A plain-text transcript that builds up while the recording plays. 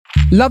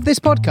Love this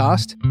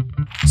podcast?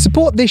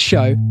 Support this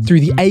show through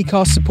the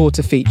Acast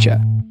supporter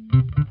feature.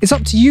 It's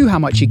up to you how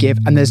much you give,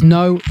 and there's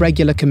no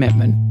regular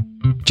commitment.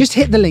 Just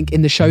hit the link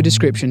in the show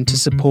description to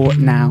support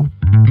now.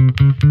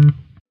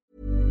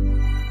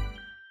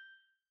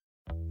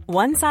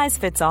 One size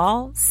fits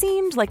all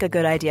seemed like a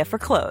good idea for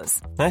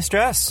clothes. Nice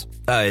dress.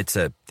 It's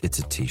a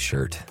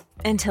t-shirt.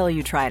 Until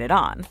you tried it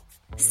on.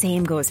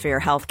 Same goes for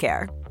your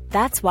healthcare.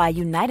 That's why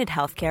United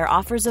Healthcare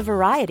offers a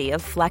variety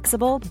of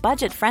flexible,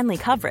 budget-friendly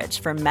coverage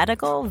for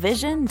medical,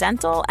 vision,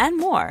 dental, and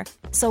more.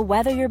 So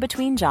whether you're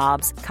between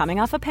jobs,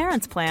 coming off a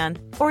parent's plan,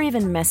 or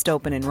even missed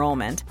open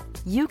enrollment,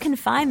 you can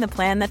find the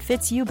plan that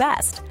fits you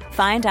best.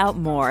 Find out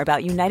more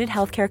about United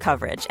Healthcare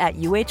coverage at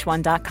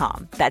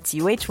uh1.com. That's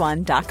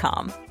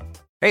uh1.com.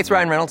 Hey, it's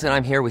Ryan Reynolds, and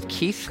I'm here with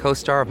Keith,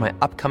 co-star of my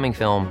upcoming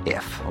film,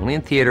 If, only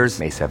in theaters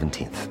May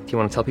 17th. Do you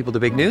want to tell people the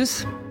big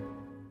news?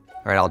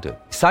 All right, I'll do it.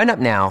 Sign up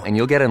now and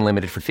you'll get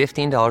unlimited for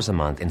 $15 a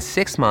month and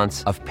 6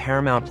 months of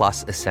Paramount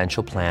Plus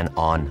Essential Plan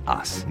on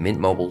us.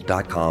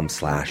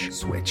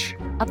 MintMobile.com/switch.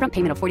 Upfront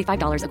payment of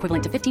 $45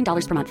 equivalent to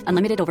 $15 per month.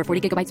 Unlimited over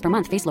 40 gigabytes per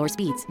month. Face lower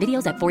speeds.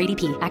 Videos at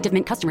 480p. Active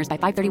Mint customers by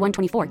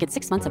 531.24 get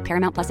 6 months of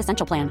Paramount Plus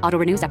Essential Plan. Auto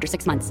renews after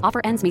 6 months. Offer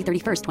ends May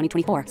 31st,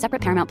 2024.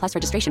 Separate Paramount Plus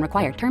registration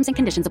required. Terms and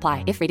conditions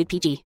apply if rated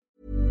PG.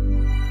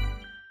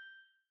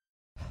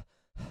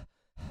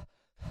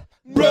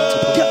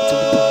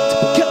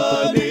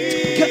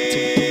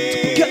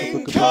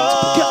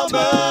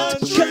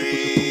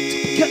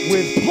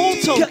 With Paul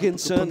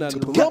Tomkinson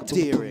and Rob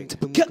Deering.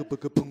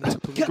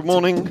 Good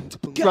morning.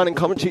 Running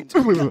commentary.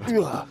 Don't do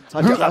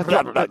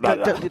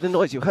the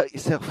noise, you'll hurt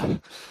yourself.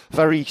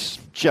 Very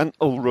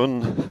gentle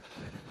run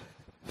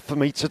for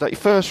me today.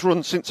 First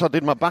run since I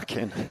did my back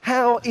in.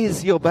 How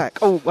is your back?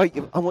 Oh, wait,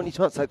 I want you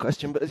to answer that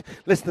question, but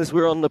listeners,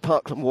 we're on the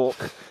Parkland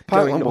Walk.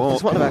 Parkland Walk.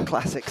 It's one of our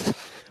classics.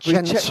 We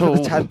checked for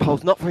the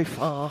tadpoles, not very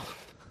far.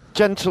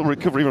 Gentle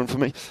recovery run for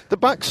me. The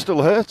back's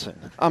still hurting.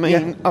 I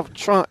mean, I've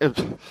tried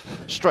to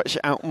stretch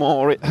it out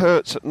more. It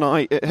hurts at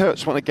night. It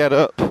hurts when I get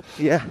up.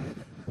 Yeah.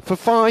 For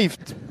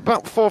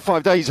about 4 or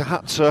 5 days, I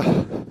had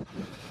to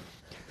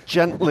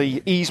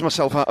gently ease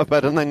myself out of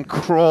bed and then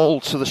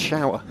crawl to the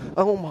shower.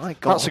 Oh my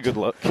God. That's a good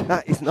look.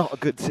 That is not a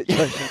good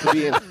situation to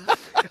be in.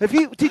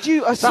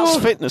 That's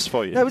fitness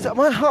for you.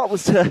 My heart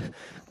was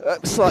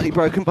slightly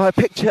broken by a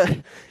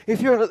picture.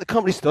 If you're at the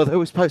Comedy Store, they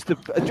always post a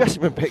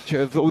dressing room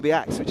picture of all the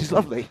acts, which is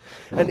lovely.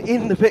 And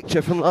in the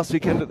picture from last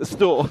weekend at the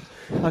store,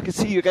 I could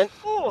see you again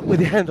with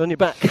your hand on your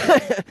back.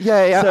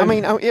 Yeah. So, I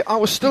mean, I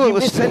was still did you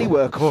miss any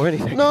work or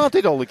anything? No, I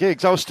did all the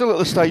gigs. I was still at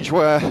the stage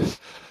where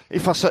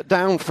if I sat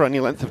down for any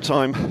length of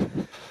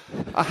time,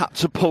 I had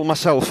to pull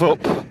myself up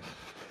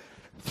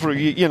through,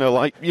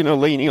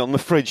 leaning on the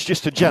fridge,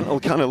 just a gentle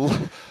kind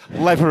of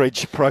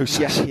leverage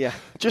process. Yeah.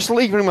 Just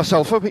levering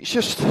myself up, it's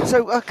just...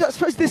 So I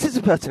suppose this is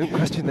a pertinent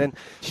question then.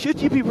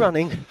 Should you be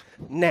running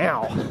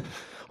now?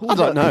 I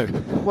don't know.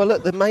 Well,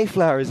 look, the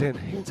Mayflower is in.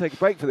 You can take a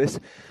break for this.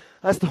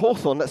 That's the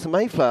Hawthorn, that's the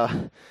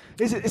Mayflower.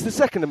 It's the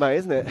 2nd of May,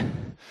 isn't it?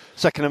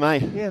 2nd of May.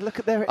 Yeah, look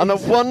at there it and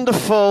is. A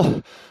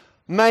wonderful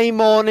May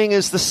morning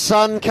as the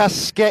sun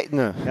cascades.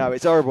 No,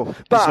 it's horrible.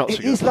 But it's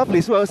it's lovely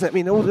as well, isn't it? I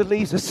mean, all the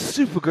leaves are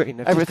super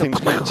green. Everything's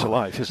coming to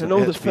life, isn't it? And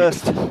all the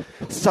first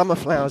summer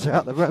flowers are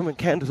out, the Roman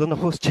candles on the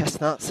horse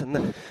chestnuts and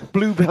the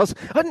bluebells.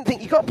 I didn't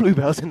think you got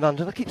bluebells in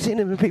London. I keep seeing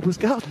them in people's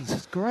gardens.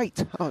 It's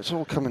great. Oh, it's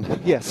all coming.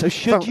 Yeah, so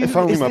should you... If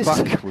only my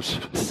back was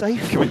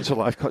safe coming to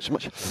life quite so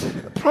much.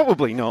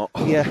 Probably not.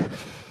 Yeah.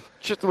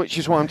 Which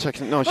is why I'm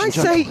taking it nice I and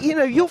gentle. say,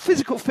 your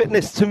physical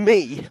fitness to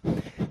me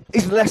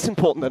is less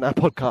important than our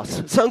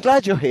podcast. So I'm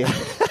glad you're here.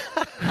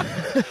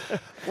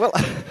 Well,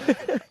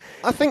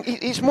 I think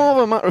it's more of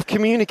a matter of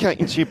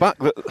communicating to your back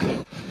that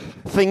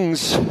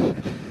things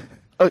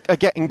are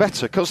getting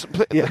better, because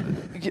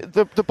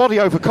the body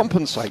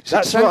overcompensates.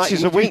 That's it right.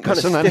 senses a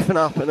weakness kind of stiffen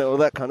up and all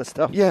that kind of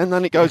stuff. Yeah, and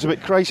then it goes a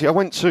bit crazy. I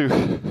went to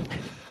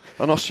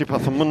an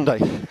osteopath on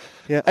Monday.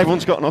 Yeah.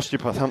 Everyone's got an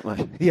osteopath, haven't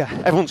they? Yeah.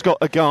 Everyone's got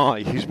a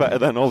guy who's better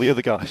than all the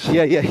other guys.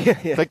 Yeah.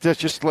 They're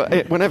just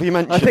like, whenever you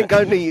mention I think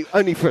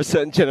only for a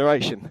certain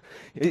generation.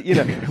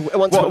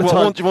 Once upon a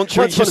time,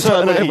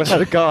 everyone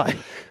had a guy.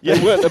 Yeah.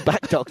 They weren't a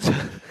back doctor.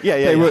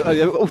 They were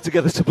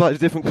altogether supplied a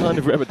different kind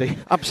of remedy.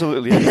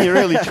 Absolutely. In your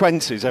early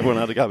 20s, everyone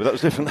had a guy, but that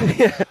was different.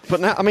 Yeah. But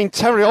now, I mean,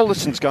 Terry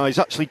Alderson's guy is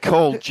actually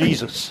called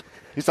Jesus.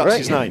 That's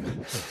his name.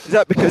 Is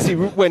that because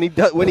when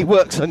he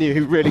works on you, he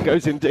really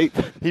goes in deep?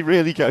 He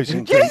really goes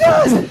in deep.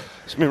 Jesus!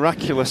 It's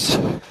miraculous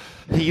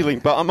healing.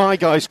 But my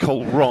guy's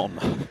called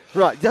Ron.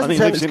 Right, doesn't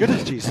sound as good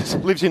as Jesus.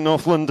 Lives in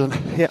North London.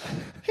 Yeah.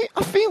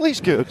 I feel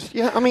he's good.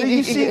 Yeah, I mean,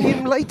 you see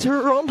him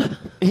later on?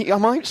 I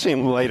might see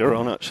him later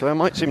on. Actually, I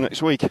might see him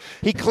next week.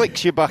 He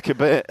clicks you back a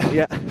bit.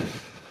 Yeah.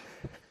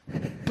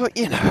 But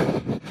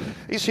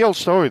it's the old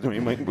story.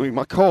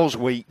 My core's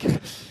weak.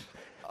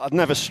 I'd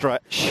never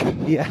stretch.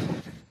 Yeah.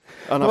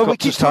 And I've got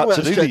to start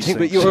to do these things.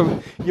 But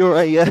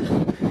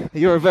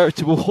you're a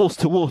veritable horse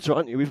to water,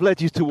 aren't you? We've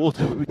led you to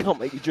water, but we can't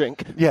make you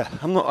drink. Yeah,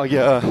 I'm not.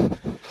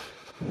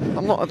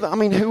 I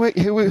mean,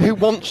 who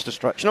wants to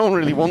stretch? No one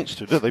really wants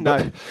to, do they?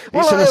 No.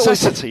 But it's a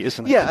necessity,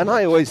 isn't it? Yeah, and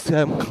I always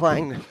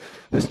clang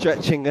the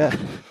stretching,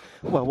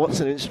 what's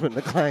an instrument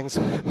that clangs?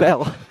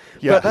 Bell.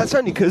 Yeah. But that's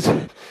only because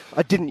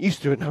I didn't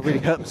used to and I really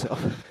hurt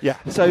myself. Yeah.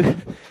 So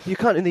you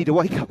kind of need a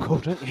wake-up call,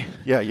 don't you?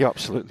 Yeah, you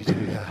absolutely do,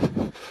 yeah.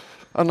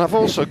 And I've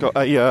also got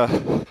I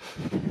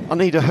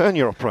need a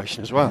hernia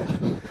operation as well.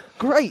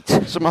 Great.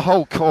 So my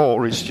whole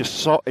core is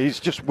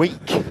just weak.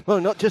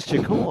 Well, not just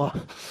your core.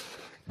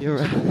 You're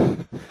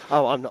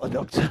I'm not a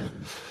doctor.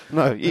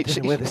 No, I don't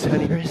know where this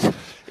hernia is.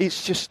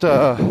 It's just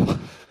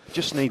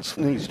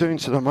needs doing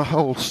to them. My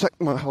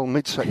whole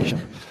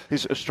midsection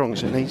is as strong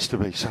as it needs to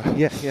be. So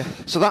Yeah.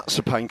 So that's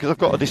a pain because I've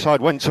got to decide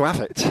when to have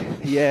it.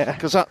 Yeah.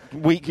 Because that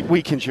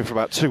weakens you for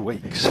about 2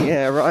 weeks.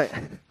 Yeah, right.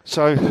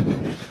 So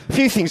a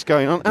few things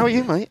going on. How are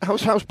you, mate?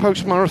 How's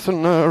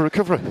post-marathon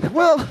recovery?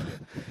 Well,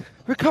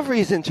 recovery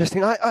is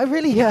interesting. I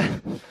really,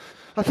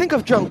 I think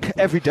I've drunk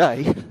every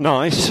day.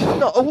 Nice.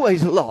 Not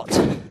always a lot.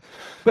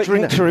 But,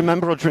 Drink to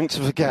remember or drink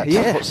to forget?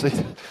 Yeah. What's the...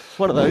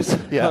 One of those.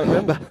 Yeah. I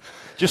remember.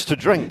 Just to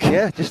drink?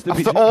 Yeah, just to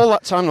be... After all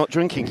that time not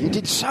drinking, you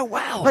did so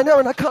well. I know,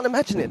 and I can't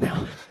imagine it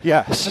now.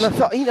 Yes. And I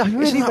thought, I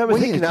really Isn't that remember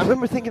weird? thinking that. I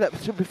remember thinking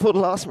that before the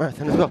last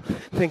marathon as well.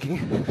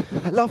 Thinking,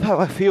 I love how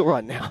I feel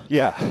right now.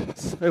 Yeah.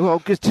 So,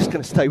 well, I'm just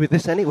going to stay with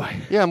this anyway.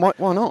 Yeah,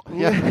 why not?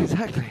 Yeah,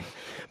 exactly.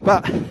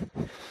 But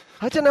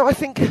I don't know. I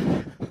think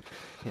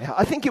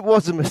it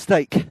was a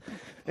mistake.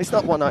 It's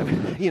not one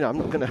I'm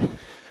not going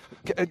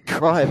to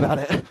cry about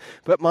it.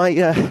 But my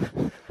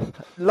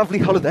lovely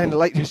holiday in the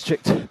Lake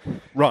District,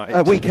 Right.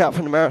 a week out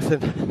from the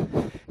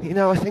marathon.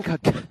 I think I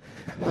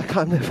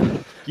kind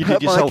of You hurt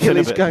did my yourself in a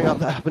Achilles bit. going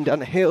up and down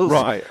the hills.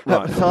 Right.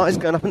 Hurt my thighs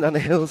going up and down the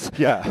hills.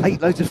 Yeah.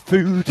 Ate loads of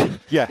food.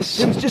 Yes.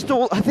 It was just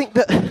all. I think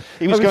that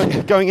He was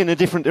I going in a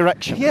different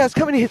direction. Yeah, I was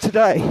coming here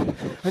today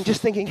and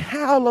just thinking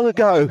how long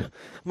ago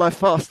my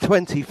fast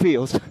 20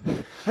 feels. I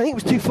think it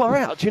was too far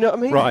out, do you know what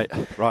I mean? Right.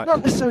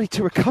 Not necessarily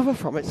to recover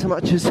from it so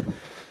much as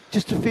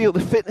just to feel the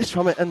fitness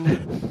from it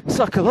and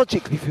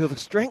psychologically feel the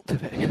strength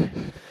of it.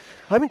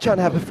 I've been trying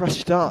to have a fresh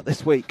start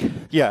this week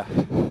Yeah.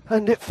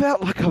 and it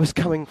felt like I was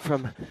coming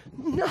from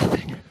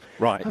nothing.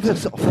 Right. I feel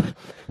sort of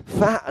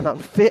fat and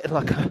unfit and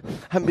like I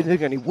haven't been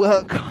doing any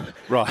work.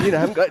 Right. I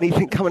haven't got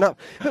anything coming up.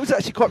 It was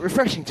actually quite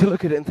refreshing to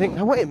look at it and think,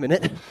 now wait a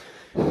minute,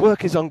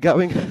 work is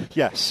ongoing.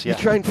 Yes. You Yeah.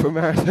 trained for a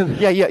marathon.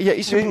 Yeah.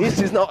 It's This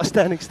is not a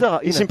standing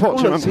start. It's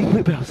important to all those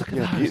remember. bluebells, look at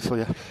Yeah, those. beautiful.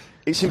 Yeah.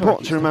 It's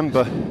important to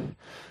remember.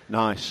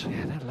 Nice.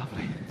 Yeah, they're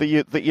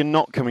lovely. That you're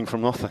not coming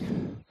from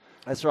nothing.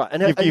 That's right.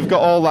 And You've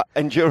got all that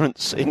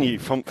endurance in you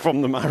from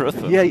the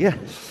marathon. Yeah.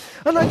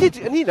 And I did,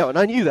 and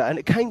I knew that, and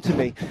it came to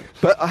me.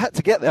 But I had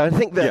to get there. I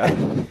think that,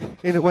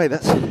 in a way,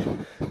 that's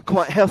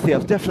quite healthy.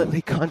 I've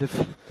definitely kind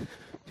of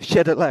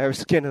shed a layer of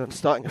skin, and I'm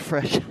starting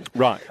afresh.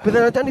 Right. But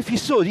then I don't know if you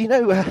saw,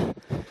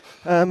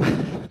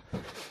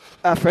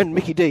 our friend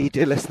Mickey D,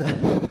 dear listener,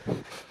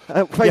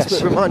 Facebook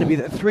Yes. reminded me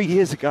that 3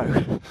 years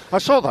ago, I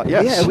saw that.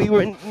 Yes. yeah, we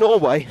were in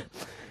Norway,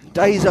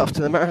 days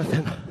after the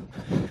marathon,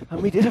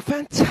 and we did a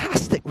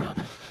fantastic run.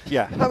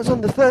 Yeah. That was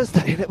on the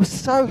Thursday, and it was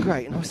so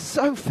great, and I was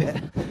so fit.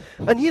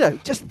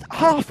 And, just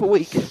half a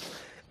week.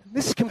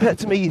 This is compared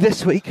to me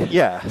this week.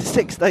 Yeah.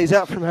 6 days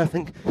out from the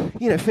marathon,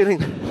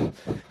 feeling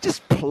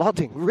just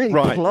plodding, really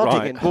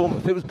plodding in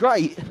Bournemouth. It was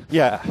great.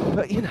 Yeah.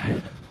 But,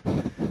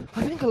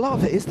 I think a lot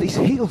of it is these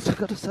heels, I've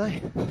got to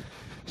say.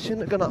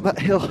 Shouldn't have gone up that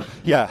hill.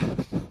 Yeah.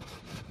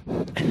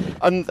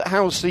 And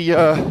how's the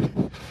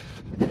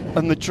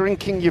and the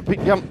drinking? You've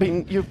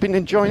been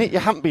enjoying it. You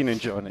haven't been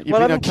enjoying it. You've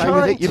Well, been I'm okay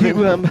trying with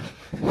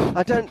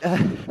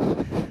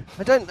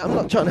it. I'm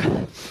not trying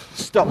to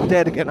stop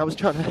dead again. I was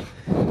trying to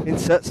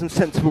insert some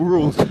sensible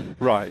rules.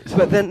 Right.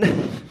 But then,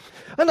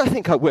 and I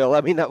think I will.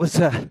 I mean, that was,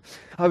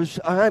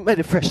 I made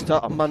a fresh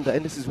start on Monday,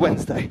 and this is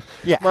Wednesday.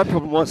 Yeah. My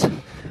problem was,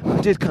 I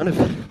did kind of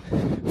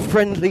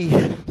friendly,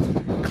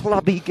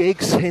 clubby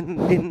gigs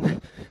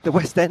in the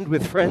West End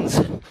with friends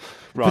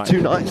Right. for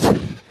 2 nights.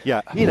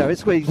 Yeah.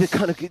 It's where you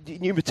kind of get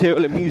new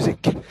material and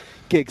music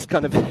gigs,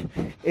 kind of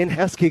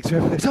in-house gigs where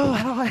everyone goes, oh,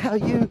 hi, how are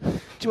you? Do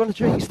you want a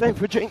drink? You staying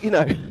for a drink?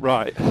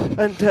 Right.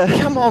 And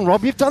Come on,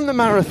 Rob. You've done the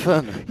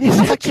marathon. Yes,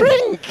 Have a exactly.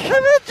 drink.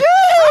 Have a drink.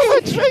 Have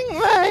a drink,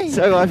 mate.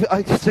 So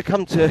I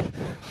succumbed to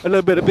a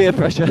little bit of beer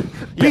pressure.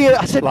 Yeah, Beer.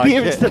 I said like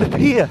beer it. instead of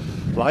beer.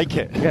 Like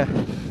it. Yeah.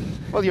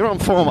 Well, you're on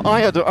form.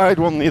 I had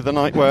one the other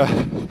night where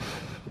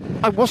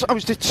I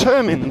was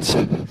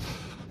determined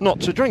not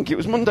to drink. It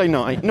was Monday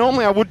night.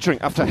 Normally I would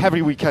drink after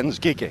heavy weekends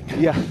gigging.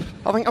 Yeah.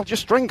 I think I'll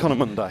just drink on a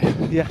Monday.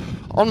 Yeah.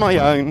 On my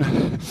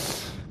own.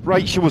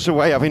 Rachel was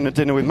away having a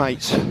dinner with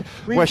mates.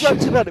 We've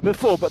talked about it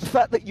before, but the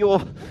fact that your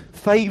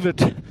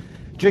favoured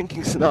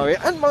drinking scenario,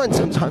 and mine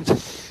sometimes,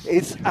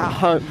 is at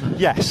home.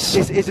 Yes.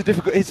 Is a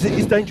difficult. Is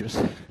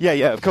dangerous. Yeah,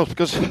 of course,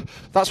 because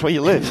that's where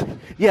you live.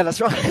 Yeah, that's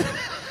right.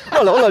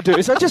 Well, all I do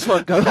is I just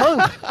won't go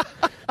home.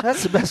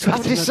 That's the best way.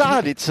 I've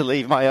decided to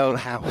leave my own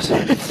house.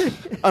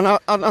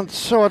 and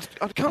so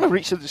I'd kind of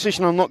reached the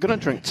decision I'm not going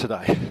to drink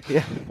today.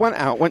 Yeah.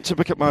 Went to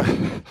pick up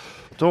my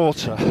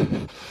daughter,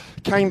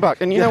 came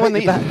back, and you know when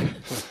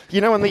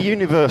the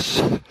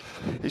universe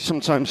is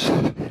sometimes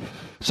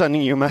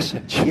sending you a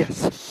message.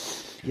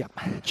 Yes. Yeah.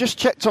 Just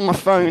checked on my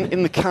phone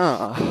in the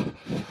car,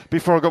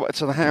 before I got back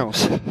to the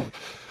house.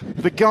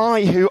 The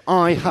guy who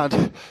I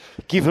had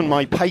given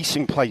my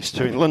pacing place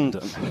to in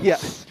London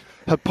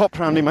had popped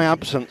round in my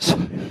absence,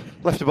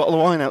 left a bottle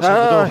of wine outside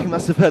the door. He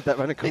must have heard that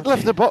running. He'd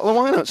left a bottle of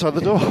wine outside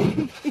the door.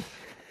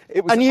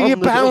 And you're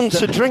bound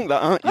to drink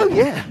that, aren't you? Oh,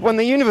 yeah. When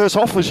the universe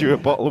offers you a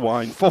bottle of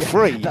wine for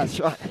free,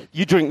 that's right.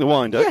 You drink the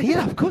wine, don't you?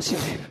 Yeah, of course you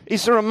do.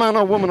 Is there a man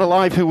or woman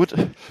alive who would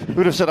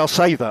have said, I'll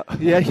save that?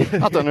 Yeah.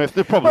 I don't know if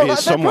there probably is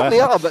somewhere. They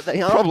probably are, but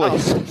they aren't. Probably.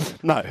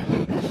 No.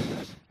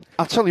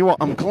 I'll tell you what,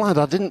 I'm glad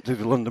I didn't do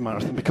the London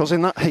Marathon, because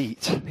in that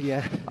heat,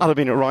 I'd have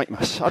been a right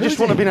mess. I just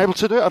wouldn't have been able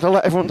to do it. I'd have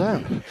let everyone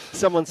down.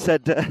 Someone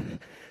said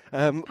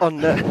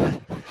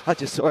I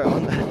just saw it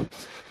on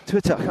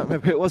Twitter, I can't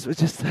remember who it was, but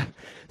just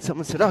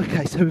someone said,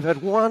 okay, so we've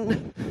had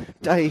one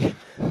day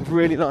of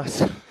really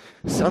nice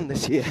sun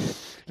this year.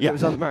 Yeah. It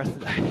was on the marathon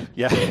day.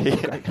 Yeah.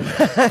 Great.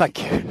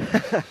 Thank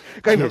you.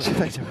 Great mention,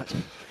 thanks so much.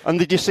 And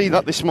did you see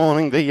that this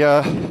morning,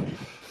 the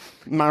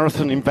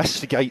Marathon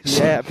Investigates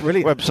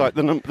brilliant website,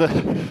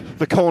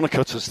 the corner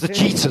cutters, the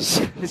cheaters?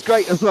 It's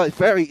great as well.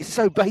 It's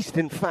so based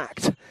in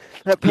fact.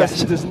 That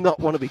person does not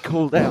want to be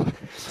called out,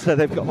 so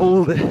they've got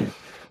all the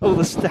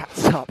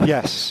stats up.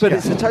 Yes. But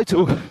it's a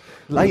total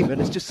layman.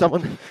 It's just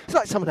someone. It's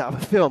like someone out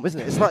of a film, isn't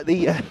it? It's like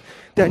the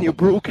Daniel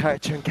Bruhl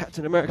character in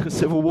Captain America: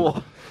 Civil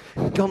War,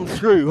 gone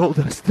through all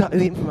the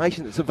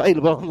information that's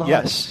available online.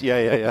 Yes.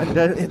 Yeah. And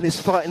in this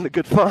fighting the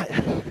good fight,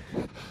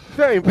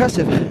 very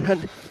impressive.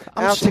 And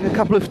outing a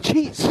couple of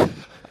cheats.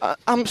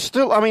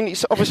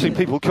 It's obviously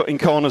people cutting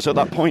corners at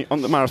that point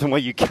on the marathon where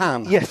you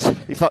can. Yes.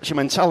 If that's your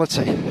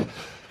mentality.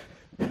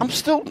 I'm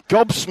still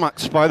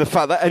gobsmacked by the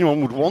fact that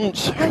anyone would want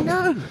to. I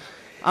know.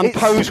 And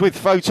pose with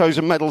photos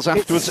and medals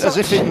afterwards as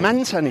if it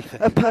meant anything.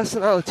 A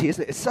personality,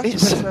 isn't it? It's such a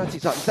personality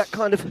type. That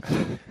kind of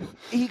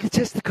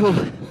egotistical.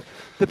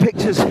 The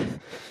pictures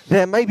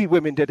there, maybe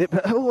women did it,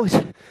 but all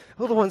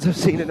the ones I've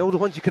seen and all the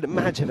ones you could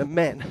imagine are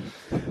men.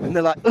 And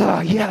they're like, oh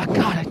yeah,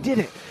 God, I did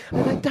it.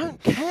 And they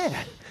don't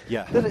care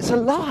that it's a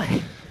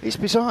lie. It's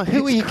bizarre.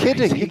 Who are you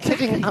kidding? You're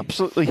kidding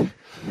absolutely.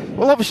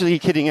 Well, obviously you're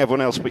kidding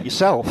everyone else but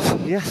yourself.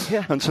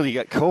 Yeah. Until you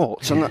get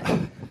caught.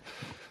 And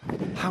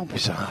how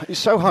bizarre. It's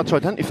so hard to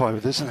identify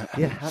with, isn't it?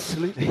 Yeah,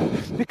 absolutely.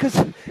 Because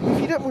if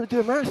you don't want to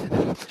do a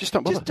marathon, just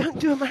don't bother. Just don't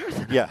do a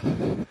marathon. Yeah.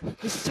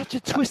 It's such a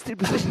twisted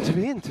position to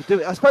be in to do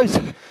it. I suppose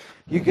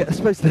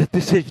the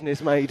decision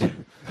is made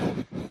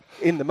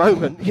in the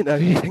moment. You know,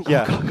 you think,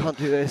 oh God, I can't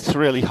do this. It's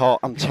really hot.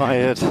 I'm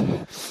tired.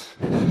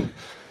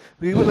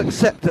 We will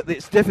accept that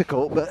it's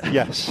difficult, but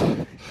yes,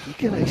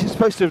 you're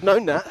supposed to have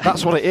known that.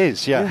 That's what it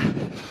is. Yeah.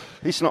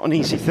 It's not an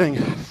easy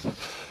thing.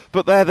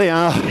 But there they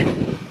are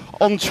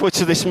on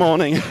Twitter this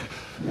morning,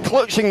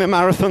 clutching the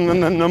marathon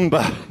and the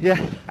number.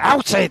 Yeah.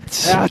 Outed.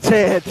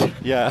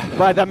 Yeah.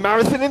 By the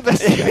Marathon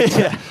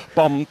Investigator. Yeah.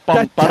 Bum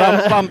bum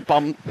bum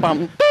bum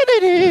bum.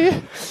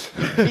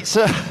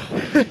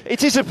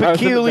 It is a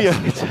peculiar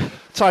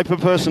type of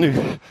person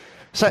who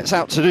sets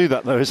out to do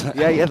that, though, isn't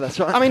it? Yeah, that's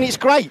right. I mean, it's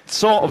great,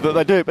 sort of, that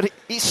they do it, but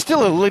it's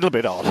still a little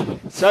bit odd.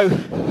 So,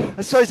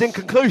 I suppose in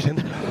conclusion,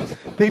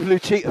 people who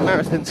cheat at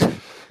marathons,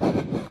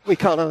 we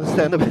can't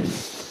understand them.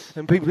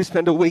 And people who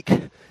spend a week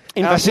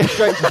investing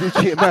strangers who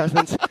cheat at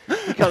marathons,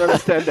 we can't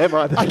understand them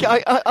either.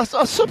 I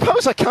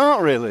suppose I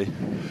can't really.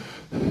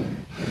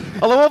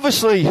 Although,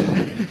 obviously,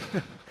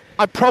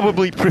 I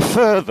probably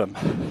prefer them.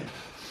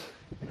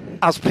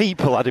 As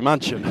people, I'd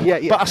imagine. Yeah.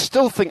 But I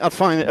still think I'd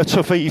find it a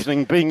tough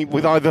evening being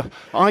with either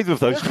of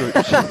those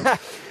groups.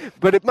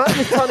 But it might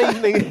be a fun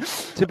evening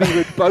to be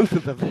with both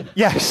of them.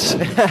 Yes.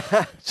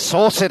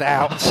 Sort it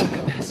out.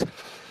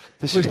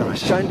 This is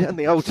nice. Going down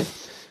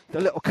the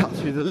little cut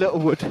through the little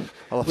wood.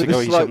 I'll have to go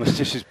easy on this.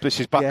 This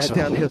is back. Yeah,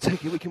 downhill.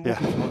 Take it. We can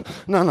walk. Yeah.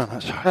 No,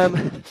 that's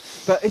right.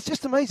 But it's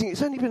just amazing.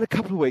 It's only been a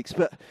couple of weeks,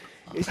 but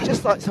it's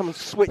just like someone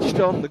switched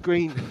on the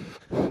green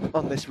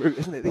on this route,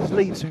 isn't it? These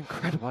leaves are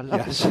incredible. I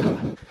love this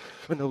colour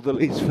when all the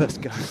leaves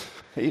first go.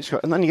 It is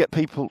great. And then you get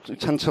people who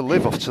tend to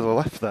live off to the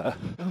left there.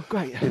 Oh,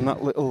 great. In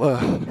that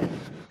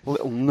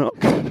little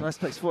nook. Nice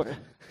place for it.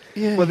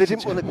 Yeah. Well, they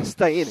didn't want to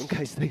stay in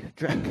case they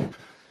drank.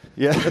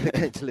 Yeah. But they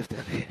came to live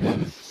down here.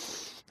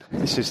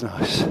 This is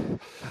nice.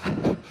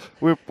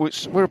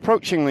 We're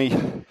approaching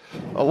the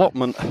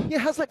allotment. Yeah,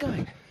 how's that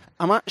going?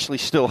 I'm actually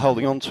still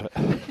holding on to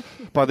it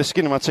by the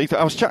skin of my teeth.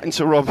 I was chatting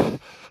to Rob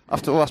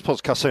after the last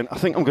podcast saying, I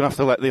think I'm going to have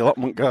to let the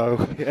allotment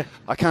go. Yeah.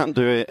 I can't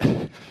do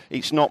it.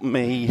 It's not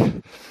me.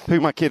 Who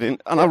am I kidding?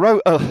 And I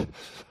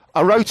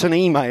wrote an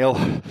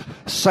email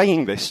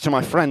saying this to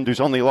my friend who's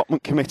on the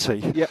allotment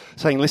committee,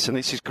 saying, listen,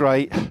 this is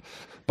great,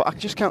 but I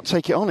just can't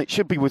take it on. It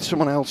should be with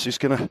someone else who's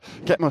going to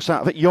get most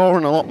out of it. You're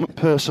an allotment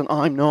person,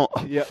 I'm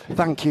not. Yeah.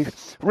 Thank you.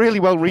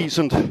 Really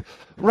well-reasoned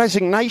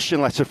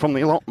resignation letter from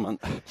the allotment.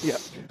 Yeah.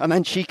 And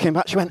then she came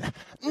back, she went,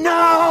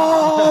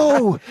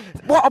 no!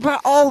 What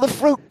about all the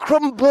fruit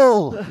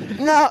crumble?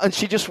 No! And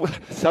she's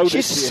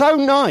so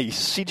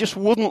nice, she just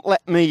wouldn't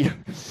let me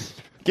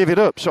give it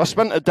up. So I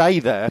spent a day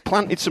there,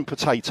 planted some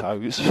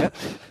potatoes,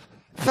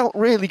 Felt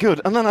really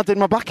good, and then I did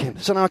my back in,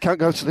 so now I can't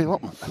go to the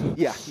allotment.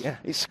 Yeah.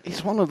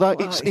 It's one of those.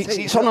 Wow,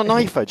 It's on a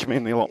knife edge, me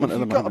in the allotment If at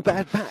the you've got a moment.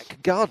 bad back,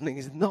 gardening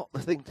is not the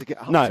thing to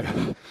get up No,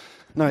 to.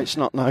 no, it's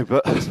not. No,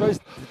 but I suppose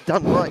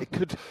done right, it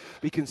could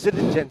be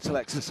considered gentle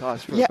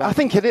exercise for a yeah, back. I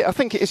think it is. I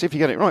think it is if you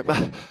get it right.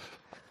 But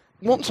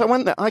once I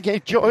went there, I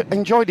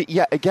enjoyed it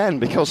yet again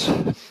because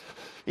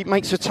it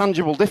makes a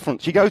tangible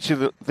difference. You go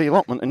to the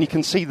allotment and you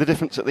can see the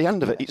difference at the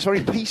end of it. It's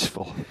very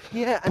peaceful.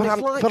 Yeah, and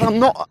but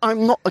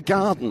I'm not a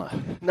gardener.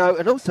 No,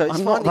 and also it's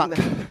I'm not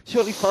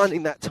surely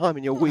finding that time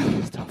in your week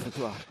is tough as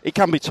well. It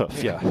can be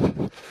tough, yeah.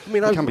 I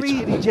mean, I can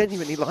be really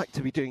genuinely like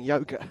to be doing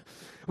yoga,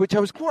 which I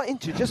was quite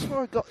into just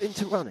before I got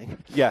into running.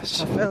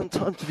 Yes. I found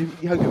time to do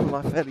yoga with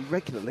my fairly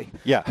regularly.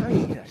 Yeah. I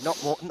mean,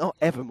 not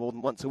ever more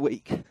than once a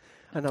week.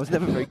 And I was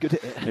never very good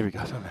at it. Here we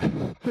go, don't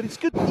we? But it's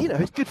good,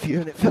 it's good for you,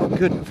 and it felt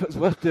good, and it was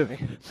worth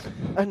doing.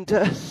 And,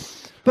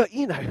 but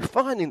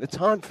finding the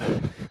time for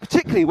it,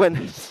 particularly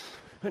when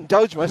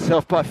indulge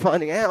myself by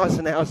finding hours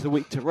and hours a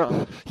week to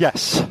run.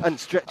 Yes. And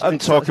stretch.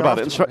 And talk about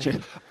it and stretch it.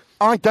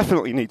 I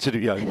definitely need to do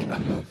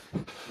yoga.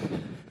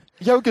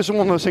 Yoga's one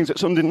of those things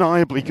that's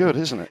undeniably good,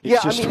 isn't it?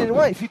 It's I mean, in a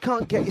way, if you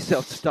can't get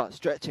yourself to start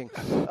stretching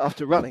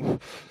after running,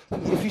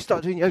 if you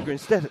start doing yoga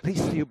instead, at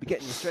least you'll be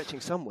getting your stretching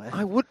somewhere.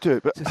 I would do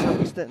it, but to some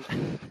extent.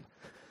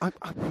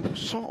 I'm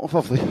sort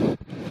of the...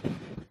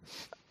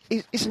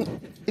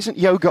 Isn't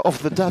yoga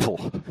of the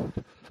devil?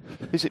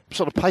 Is it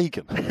sort of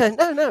pagan?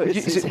 No.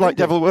 Is it like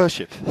devil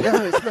worship?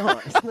 No, it's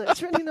not.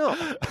 It's really not.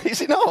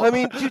 Is it not? I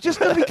mean, you just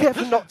got to be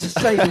careful not to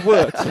say the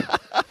words.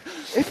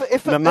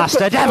 If the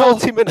master devil.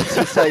 40 minutes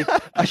to say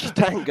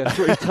Ashtanga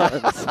 3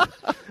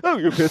 times. Oh,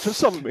 you appear to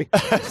summon me.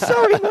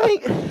 Sorry,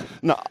 mate.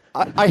 No,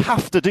 I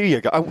have to do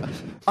yoga.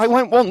 I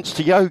went once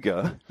to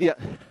yoga. Yeah.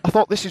 I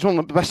thought this is one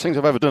of the best things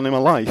I've ever done in my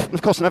life. And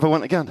of course, I never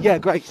went again. Yeah,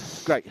 great.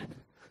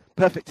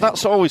 Perfect.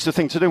 That's always the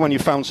thing to do when you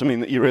found something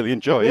that you really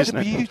enjoy, isn't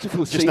it?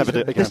 Beautiful Just never do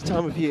it again. This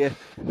time of year,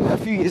 a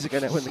few years ago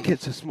now when the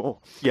kids are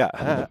small.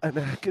 Yeah. And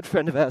a good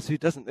friend of ours who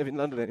doesn't live in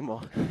London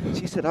anymore,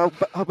 she said, I'll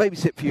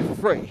babysit for you for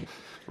free.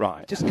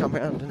 Right. Just come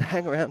around and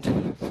hang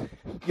around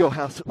your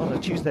house on a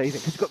Tuesday evening,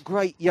 because you've got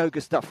great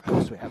yoga stuff. Of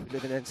course we have. We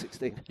live in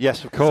N16.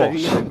 Yes, of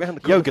course. So, round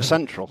the corner, Yoga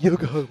Central.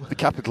 Yoga Home. The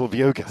capital of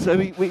yoga. So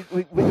we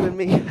and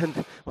me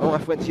and my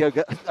wife went to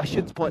yoga. I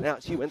should point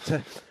out she went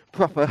to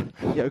proper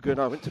yoga and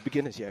I went to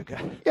beginners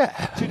yoga. Yeah.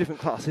 2 different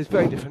classes,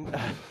 very different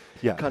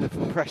kind of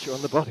pressure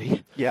on the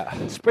body.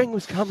 Yeah. Spring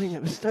was coming,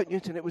 it was Stoke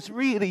Newton, it was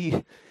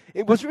really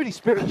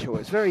spiritual. It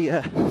was very,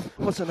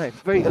 what's her name?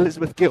 Very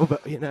Elizabeth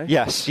Gilbert,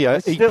 Yes, yeah,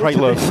 And Eat, still Pray,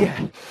 to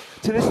Love.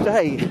 to this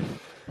day,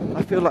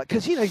 I feel like,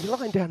 because, you're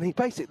lying down and you're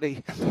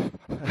basically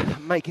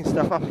making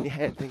stuff up in your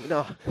head, thinking,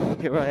 oh,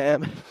 here I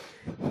am,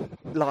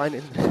 lying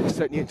in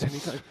Stoke Newton,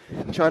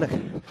 trying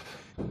to,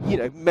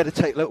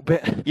 meditate a little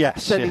bit.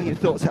 Yes, sending your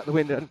thoughts out the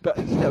window. But,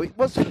 it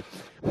was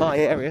my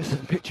area, so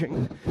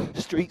picturing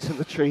the streets and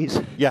the trees.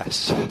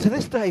 Yes. To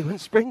this day, when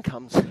spring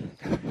comes, I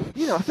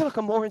feel like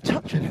I'm more in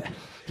touch with it.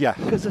 Yeah.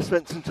 Because I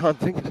spent some time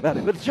thinking about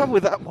it. But the trouble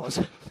with that was,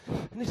 and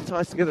this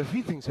ties together a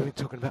few things we've been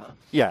talking about.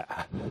 Yeah.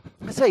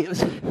 I say it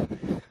was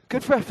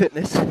good for our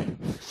fitness.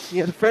 You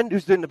had a friend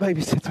who's doing the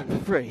babysitting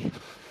for free.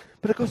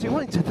 But of course, we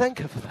wanted to thank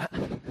her for that.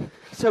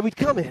 So we'd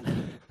come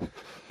in,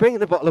 bring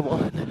in a bottle of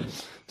wine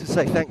to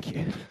say thank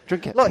you.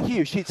 Drink it. Like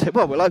you, she'd say,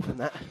 well, we'll open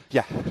that.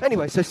 Yeah.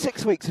 Anyway, so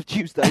 6 weeks of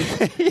Tuesdays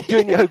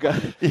doing yoga,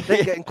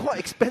 then getting quite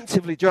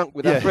expensively drunk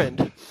with our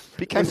friend.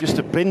 Became just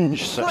a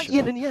binge It's like session.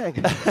 yin and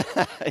yang.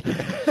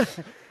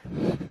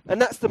 And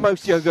that's the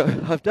most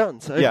yoga I've done.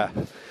 So. Yeah.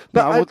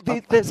 But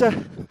No, there's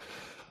a...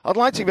 I'd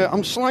like to be...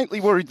 I'm slightly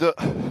worried that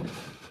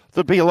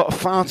there'd be a lot of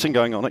farting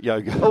going on at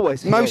yoga.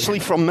 Always. Mostly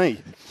from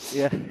me.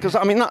 Yeah. Because,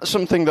 that's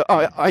something that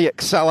I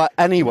excel at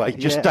anyway,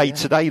 just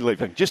day-to-day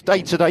living, just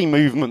day-to-day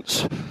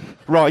movements,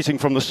 rising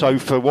from the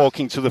sofa,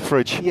 walking to the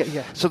fridge.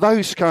 Yeah. So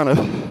those kind of...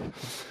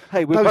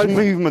 Hey, those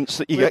movements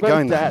that you get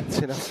going We're there. both dads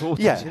in our 40s,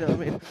 Yeah. you know what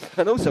I mean?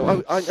 And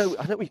also, I know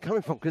where you're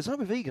coming from, because I'm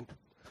a vegan.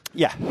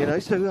 Yeah.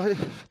 So...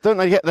 Don't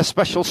they get the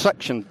special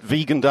section,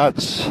 vegan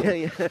dads,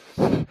 Yeah.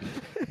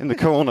 in the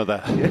corner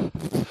there? Yeah.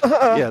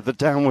 Yeah, the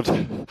downward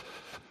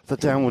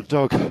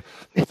dog.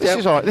 This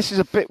is all right. This is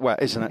a bit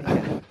wet, isn't it?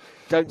 Yeah.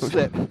 Don't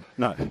slip.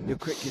 No. You'll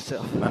crick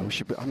yourself. No, we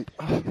should be...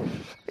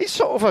 it's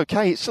sort of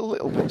okay. It's a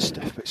little bit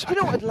stiff, but it's Do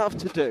you know what okay. I'd love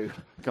to do?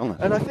 Go on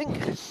then. And I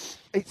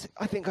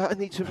think I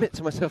need to admit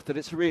to myself that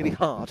it's really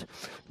hard.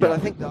 But I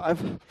think that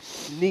I've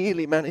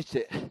nearly managed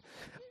it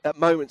at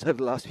moments over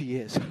the last few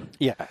years.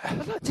 Yeah.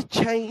 I'd like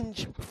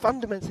to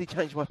fundamentally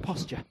change my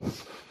posture.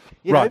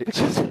 Right.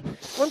 Because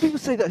when people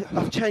say that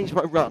I've changed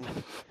my run,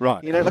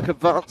 Right. like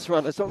advanced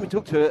runners, when we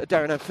talk to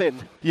Darren O'Finn,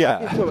 Yeah.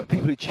 we talk about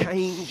people who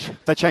change.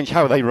 They change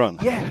how they run.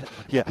 Yeah.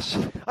 Yes.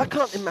 I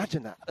can't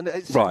imagine that. And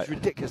it sounds Right.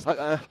 ridiculous. Like,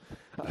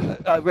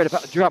 I read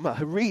about a drummer,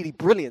 a really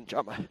brilliant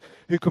drummer,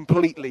 who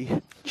completely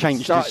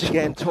Changed started his-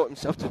 again, taught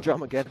himself to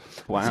drum again.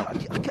 Wow.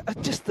 So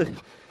just the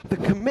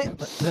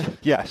commitment,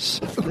 Yes.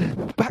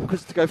 the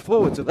backwards to go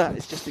forwards of that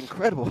is just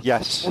incredible.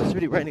 Yes. Oh, it's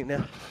really raining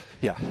now.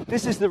 Yeah.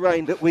 This is the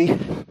rain that we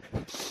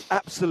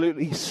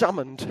absolutely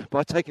summoned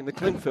by taking the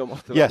cling film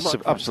off the Yes,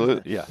 microphone.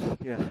 absolutely, yeah.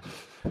 Yeah.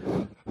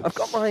 I've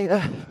got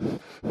my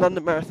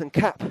London Marathon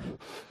cap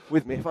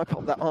with me. If I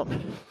pop that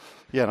on,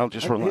 Yeah, and I'll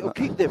just run like it'll that.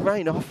 keep the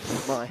rain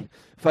off my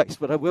face,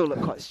 but I will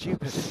look quite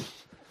stupid.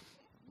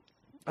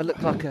 I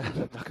look like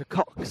a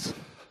cox.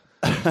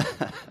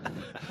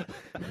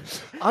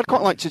 I'd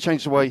quite like to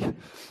change the way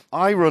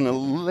I run a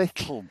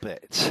little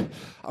bit.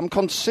 I'm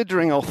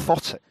considering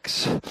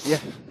orthotics. Yeah.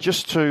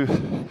 Just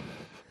to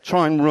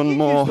try and run You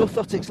more. used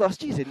orthotics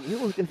last year, didn't you?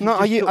 Or have you No,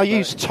 just I thought about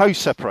use it? toe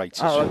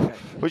separators, Oh, okay.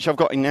 which I've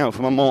got in now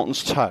for my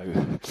Morton's toe.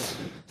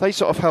 They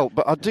sort of help,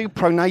 but I do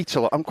pronate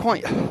a lot. I'm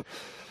quite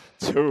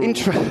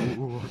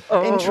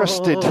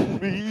interested.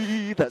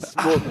 That's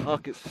Morton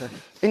Harkett's toe.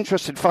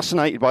 Interested,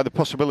 fascinated by the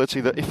possibility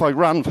that if I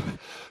ran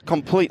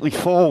completely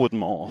forward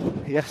more,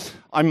 Yes.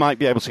 I might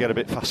be able to get a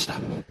bit faster.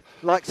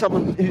 Like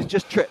someone who's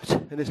just tripped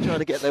and is trying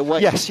to get their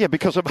weight. Yes, yeah,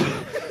 because I'm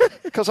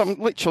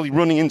literally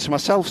running into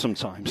myself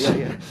sometimes.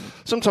 Yeah.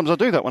 Sometimes I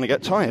do that when I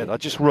get tired. I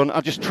just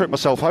trip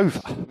myself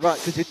over. Right,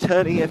 because you're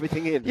turning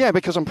everything in. Yeah,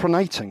 because I'm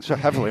pronating so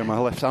heavily on my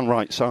left and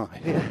right side.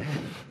 Yeah.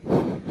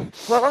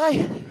 Well,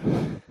 I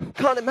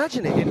can't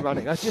imagine it in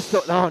running. I just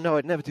thought, oh no,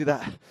 I'd never do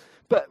that.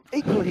 But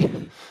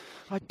equally,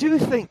 I do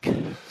think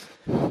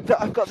that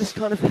I've got this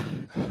kind of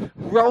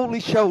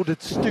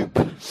rolly-shouldered stoop.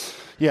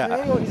 Yeah.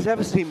 Anyone who's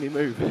ever seen me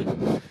move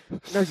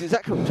knows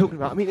exactly what I'm talking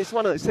about. I mean, it's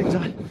one of those things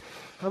I'm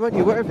only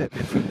aware of it.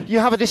 You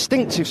have a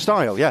distinctive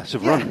style, yes,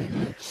 of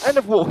running. And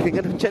of walking,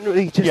 and of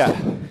generally just... Yeah.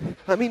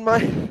 I mean, my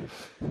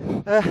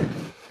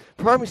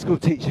primary school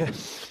teacher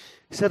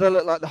said I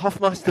look like the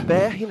Hofmeister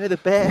bear. You know, the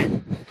bear,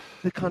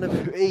 the kind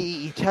of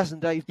Chas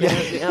and Dave bear,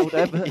 the old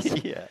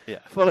adverts. Yeah.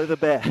 Follow the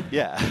bear.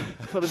 Yeah.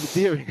 Follow the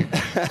deering.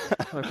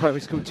 My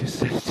primary school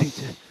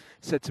teacher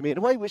said to me in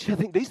a way which I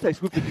think these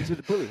days would be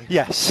considered bullying.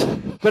 Yes.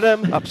 But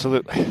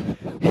Absolutely.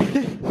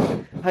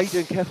 how are you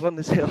doing? Careful on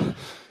this hill.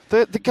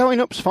 The going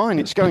up's fine.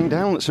 It's going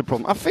down that's the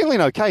problem. I'm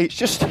feeling okay. It's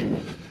just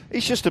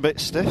a bit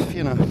stiff,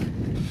 you know.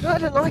 No, I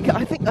don't like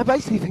it. I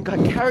basically think I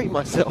carry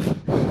myself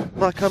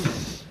like I'm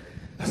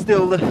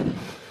still the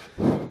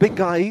big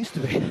guy I used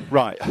to be.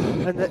 Right.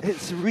 And that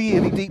it's a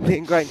really deeply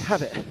ingrained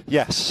habit.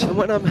 Yes. And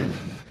when I'm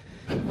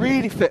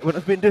really fit, when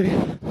I've been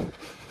doing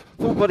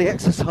full body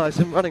exercise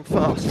and running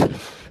fast,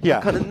 Yeah.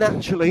 I kind of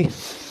naturally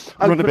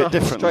Run a open bit up and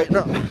differently. straighten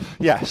up.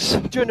 Yes.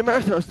 During the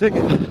marathon, I was doing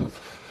it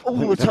all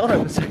the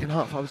time. The second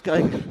half, I was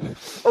going,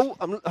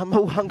 I'm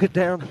all hungered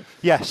down.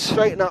 Yes.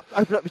 Straighten up,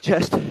 open up your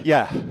chest.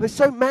 Yeah. It's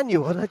so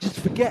manual, and I just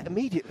forget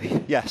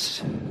immediately.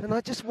 Yes. And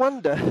I just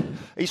wonder.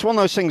 It's one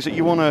of those things that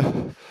you want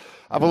to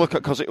have a look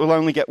at because it will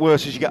only get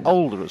worse as you get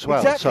older as well.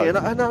 Exactly,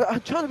 So, and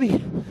I'm trying to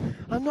be.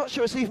 I'm not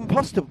sure it's even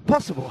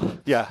possible.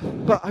 yeah.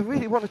 But I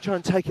really want to try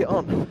and take it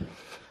on.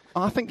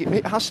 I think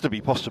it has to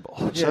be possible,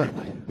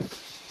 certainly.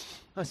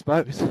 I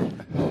suppose.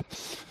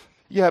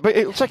 Yeah, but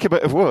it'll take a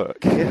bit of work.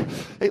 Yeah.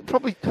 It'll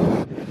probably...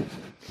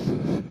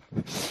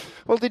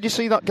 Well, did you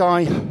see that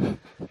guy,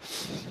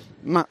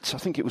 Matt, I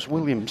think it was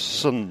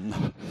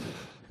Williamson,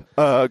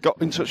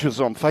 got in touch with us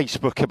on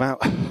Facebook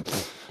about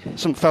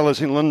some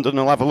fellas in London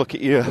will have a look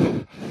at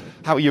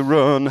how you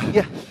run,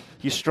 Yeah.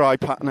 your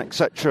stride pattern,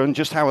 etc., and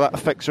just how that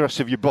affects the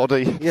rest of your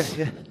body. Yeah.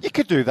 You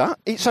could do that.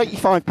 It's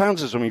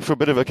 £85 or something for a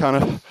bit of a kind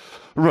of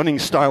running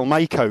style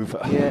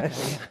makeover. Yeah.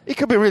 It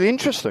could be really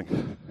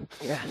interesting.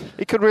 Yeah.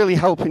 It could really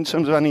help in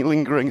terms of any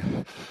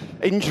lingering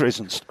injuries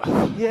and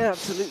stuff. Yeah,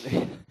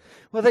 absolutely.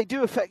 Well, they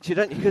do affect you,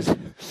 don't you? Because,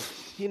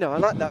 I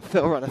like that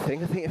Phil runner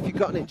thing. I think if you've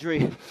got an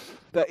injury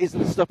that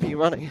isn't stopping you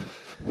running,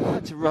 you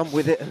have to run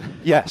with it. And,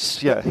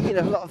 Yes, yeah.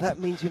 a lot of that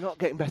means you're not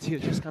getting better. You're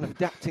just kind of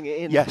adapting it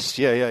in. Yes,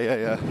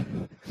 yeah.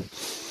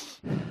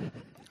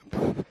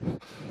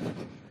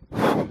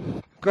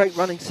 Great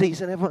running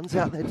season. Everyone's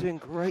out there doing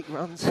great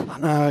runs. I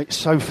know, it's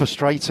so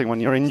frustrating when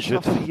you're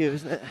injured. Tough for you,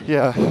 isn't it?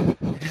 Yeah.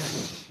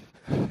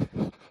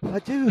 I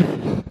do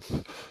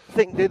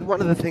think that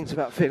one of the things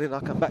about feeling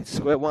like I'm back to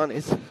square one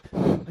is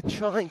I'm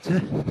trying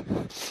to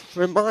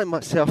remind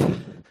myself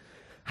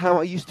how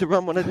I used to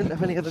run when I didn't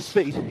have any other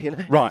speed,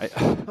 Right.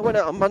 I went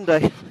out on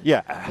Monday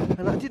Yeah.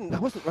 and I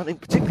wasn't running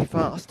particularly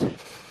fast,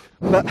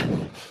 but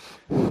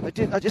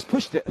I just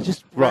pushed it. I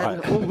just ran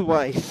Right. all the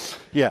way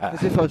Yeah.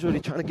 as if I was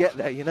really trying to get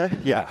there,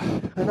 Yeah.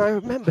 And I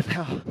remembered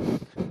how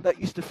that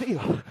used to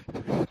feel.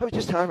 That was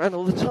just how I ran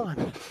all the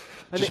time.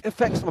 And it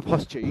affects my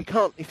posture. You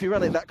can't, if you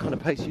run at that kind of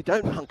pace, you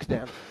don't hunker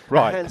down.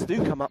 Right. The hands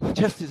do come up, the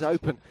chest is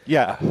open,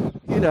 Yeah.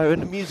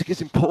 and the music is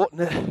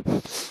important.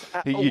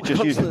 You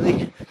just-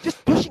 Constantly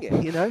just pushing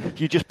it,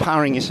 You're just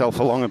powering yourself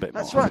along a bit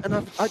more. That's right,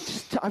 and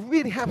I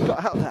really have got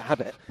out of that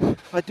habit.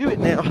 I do it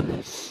now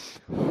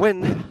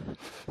when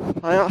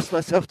I ask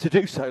myself to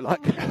do so,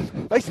 like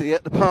basically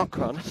at the park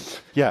run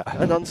Yeah.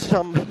 and on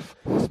some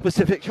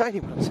specific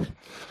training runs.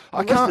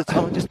 I The rest of can't- the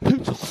time I just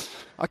pootle.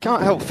 I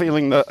can't help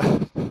feeling that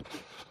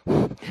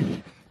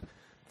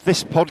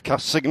this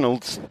podcast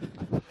signals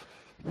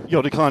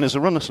your decline as a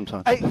runner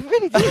sometimes. It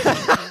really does.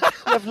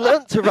 I've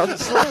learnt to run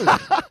slow.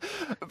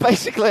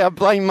 Basically, I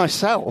blame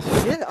myself.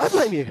 Yeah, I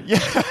blame you.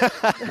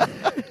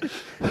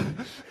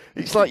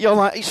 It's like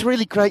it's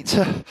really great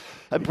to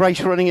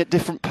embrace running at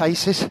different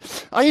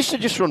paces. I used to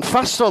just run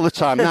fast all the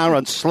time. Now I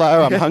run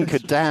slow. I'm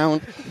hunkered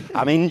down.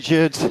 I'm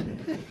injured.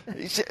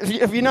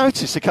 Have you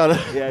noticed the kind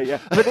of... Yeah.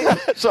 But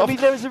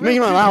there was a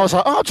meanwhile, I was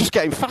like, just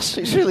getting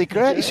faster. It's really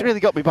great. It's really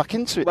got me back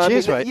into it. Well,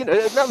 Cheers, mate.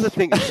 Another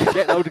thing is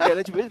getting older, but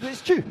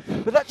it's true.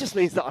 But that just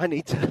means that I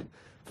need to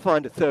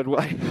find a third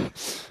way.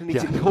 I need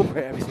to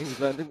incorporate everything we've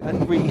learned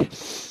and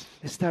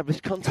re-establish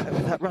contact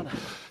with that runner.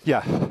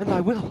 Yeah. And I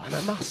will, and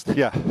I must.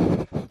 Yeah.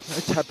 No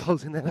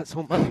tadpoles in there, that's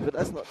all money, but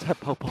that's not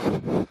tadpole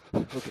pond.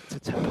 We'll get to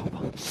tadpole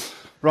pond.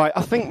 Right,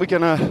 I think we're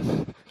going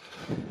to...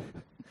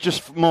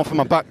 Just more for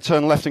my back,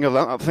 turn left and go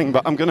that thing,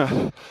 but I'm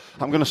gonna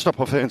stop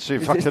off here and see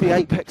if I can... Is this the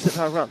apex of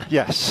our run?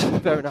 Yes.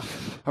 Fair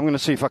enough. I'm going to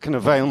see if I can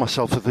avail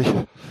myself of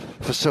the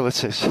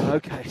facilities.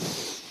 Okay.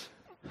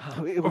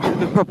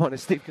 The problem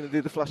is Steve's going to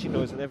do the flashy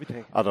noise and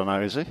everything. I don't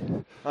know, is he?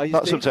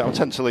 That's Steve? I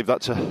tend to leave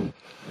that to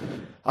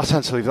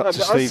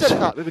Steve's. Set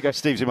it up. There we go.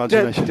 Steve's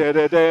imagination.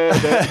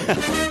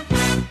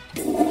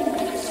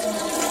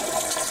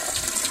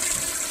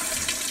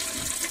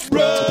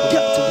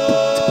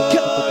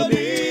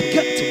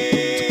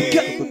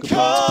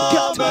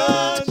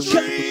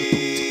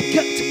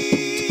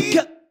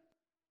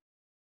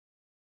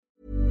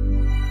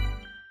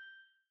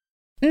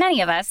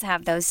 Many of us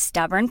have those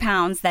stubborn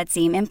pounds that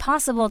seem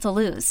impossible to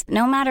lose,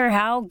 no matter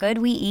how good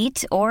we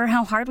eat or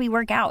how hard we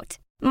work out.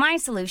 My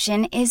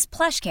solution is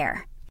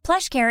PlushCare.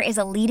 PlushCare is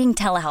a leading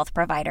telehealth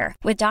provider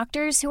with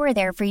doctors who are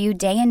there for you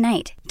day and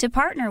night to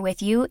partner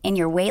with you in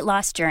your weight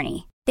loss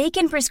journey. They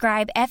can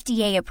prescribe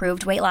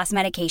FDA-approved weight loss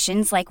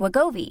medications like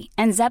Wegovy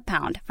and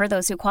Zepbound for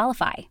those who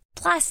qualify.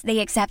 Plus, they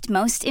accept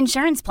most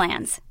insurance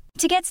plans.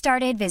 To get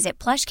started, visit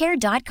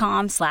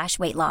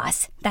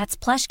plushcare.com/weightloss. That's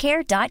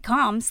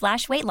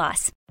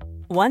plushcare.com/weightloss.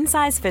 One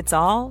size fits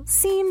all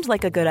seemed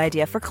like a good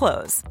idea for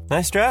clothes.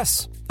 Nice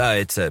dress.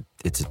 It's a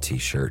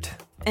t-shirt.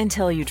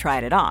 Until you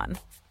tried it on.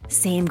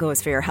 Same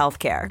goes for your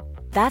healthcare.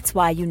 That's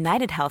why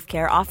United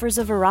Healthcare offers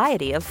a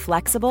variety of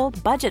flexible,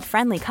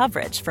 budget-friendly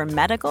coverage for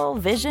medical,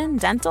 vision,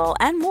 dental,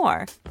 and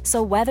more.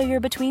 So whether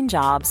you're between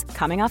jobs,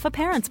 coming off a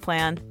parent's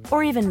plan,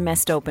 or even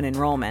missed open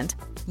enrollment,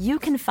 you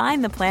can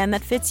find the plan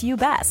that fits you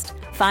best.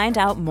 Find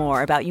out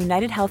more about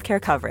United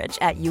Healthcare coverage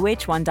at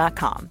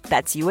uh1.com.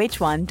 That's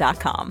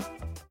uh1.com.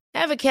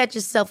 Ever catch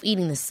yourself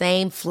eating the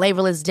same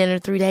flavorless dinner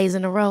 3 days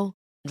in a row?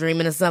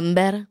 Dreaming of something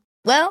better?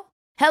 Well,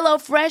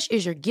 HelloFresh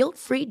is your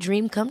guilt-free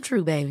dream come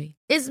true, baby.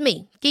 It's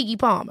me, Keke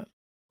Palmer.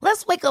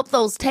 Let's wake up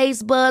those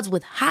taste buds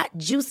with hot,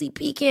 juicy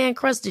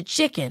pecan-crusted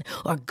chicken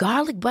or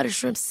garlic butter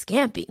shrimp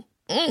scampi.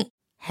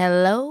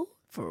 Hello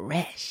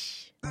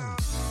Fresh.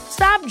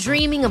 Stop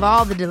dreaming of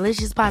all the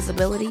delicious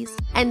possibilities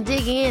and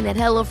dig in at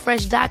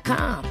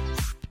HelloFresh.com.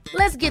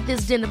 Let's get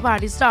this dinner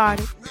party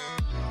started.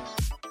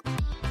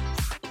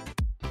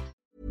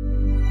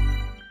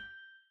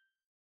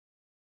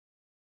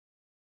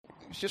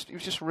 It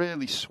was just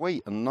really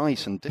sweet and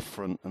nice and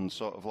different and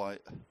sort of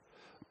like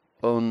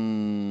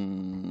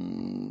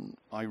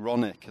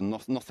ironic and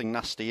nothing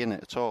nasty in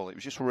it at all. It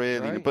was just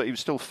really, but it was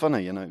still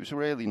funny, It was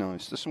really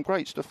nice. There's some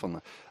great stuff on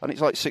there, and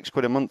it's like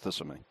 £6 a month or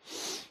something.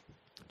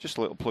 Just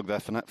a little plug there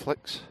for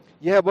Netflix.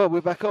 Yeah, well, we're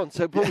back on.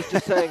 So Paul was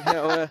just saying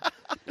how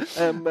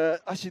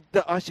I should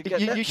get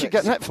Netflix. You should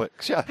get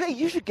Netflix, yeah. Hey,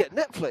 you should get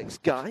Netflix,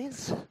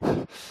 guys.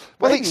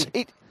 Well,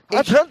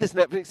 I've heard this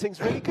Netflix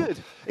thing's really good.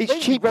 It's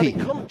maybe cheapy. Running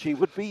commentary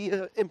would be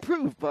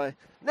improved by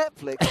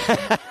Netflix.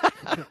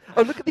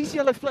 Oh, look at these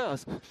yellow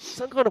flowers.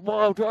 Some kind of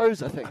wild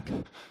rose, I think.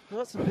 I've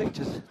got some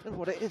pictures. I don't know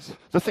what it is.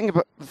 The thing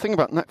about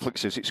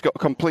Netflix is it's got a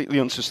completely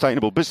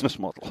unsustainable business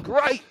model.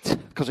 Great!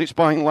 Because it's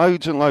buying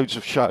loads and loads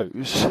of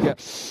shows. Yeah.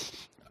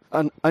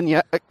 And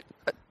yet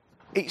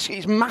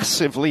it's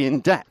massively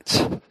in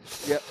debt.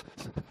 Yep.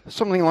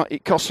 Something like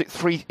it costs I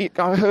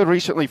heard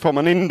recently from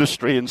an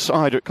industry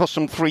insider, it costs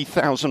them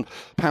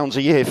 £3,000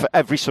 a year for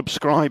every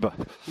subscriber.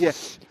 Yeah.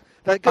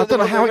 I don't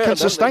know how it can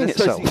sustain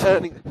itself.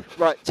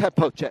 Right,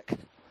 tadpole check.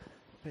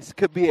 This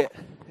could be it.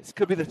 This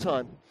could be the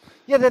time.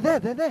 Yeah, they're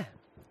there.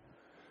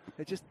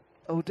 They're just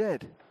all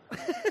dead.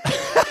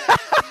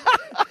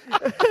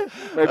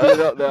 Maybe they're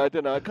not there. I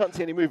don't know. I can't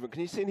see any movement.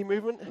 Can you see any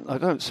movement? I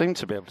don't seem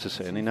to be able to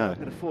see any. No. I'm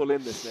going to fall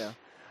in this now.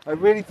 I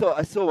really thought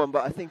I saw one,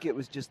 but I think it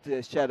was just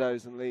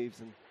shadows and leaves.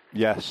 And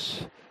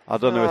yes, I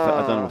don't know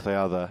if they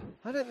are there.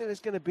 I don't think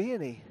there's going to be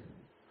any.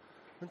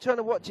 I'm trying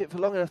to watch it for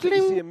long enough to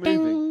see them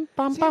moving.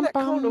 See that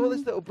corner, all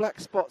those little black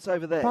spots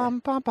over there.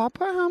 Tadpole.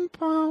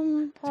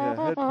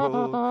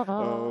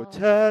 Oh,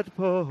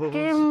 tadpoles.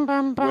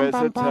 Where's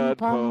the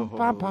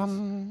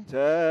tadpoles?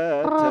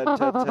 Tad.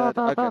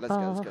 Okay, let's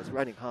go. It's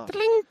raining hard.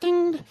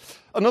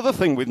 Another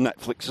thing with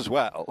Netflix as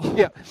well.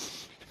 Yeah.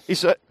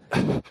 Is that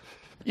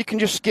you can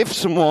just give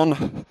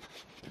someone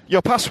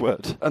your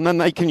password and then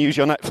they can use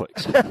your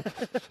Netflix.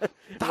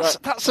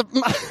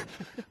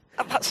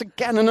 that's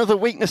again another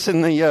weakness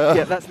in the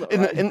that's not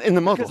right. in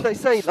the model. Because they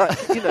say, like,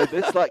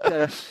 it's like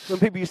when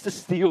people used to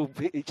steal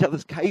each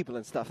other's cable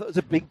and stuff. That was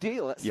a big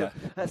deal.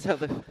 That's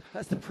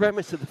the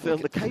premise of the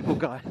film, The Cable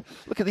Guy.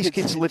 Look at these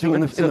kids living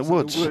in the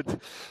woods.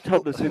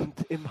 Toddlers in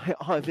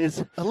high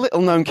vis. A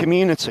little-known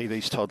community.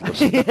 These toddlers.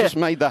 They've just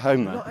made their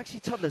home there. Not actually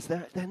toddlers.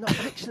 They're not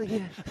actually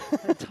an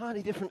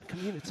entirely different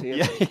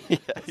community.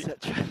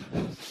 Etc.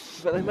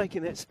 But they're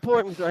making it. It's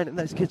pouring with rain, and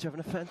those kids are having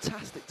a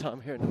fantastic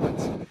time here in the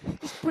woods.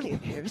 It's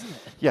brilliant here, isn't it?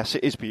 Yes,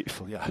 it is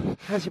beautiful. Yeah,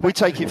 we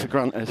take it for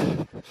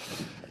granted.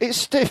 It's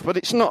stiff, but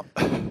it's not.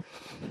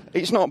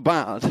 It's not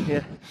bad.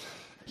 Yeah.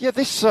 Yeah.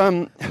 This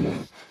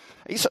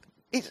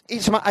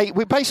It's about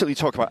we basically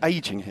talk about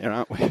aging here,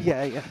 aren't we?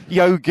 Yeah.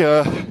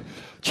 Yoga,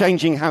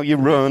 changing how you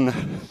run.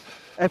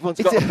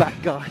 Everyone's got a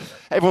back guy.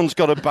 Everyone's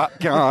got a back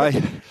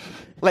guy.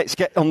 Let's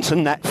get onto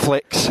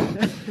Netflix.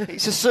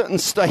 It's a certain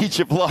stage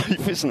of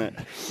life, isn't it?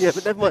 Yeah,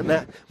 but never mind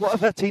that. What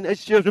have our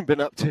teenage children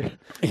been up to?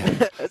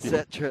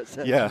 Etc.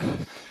 Yeah.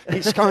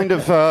 It's kind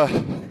of... I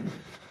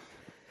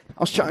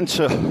was chatting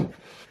to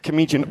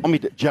comedian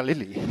Omid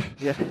Jalili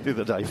the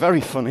other day.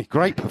 Very funny.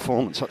 Great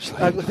performance,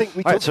 actually. I think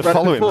we talked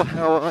about it before,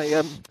 how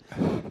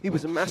he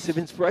was a massive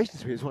inspiration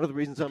to me. It's one of the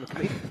reasons I'm a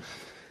comedian.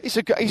 He's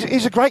a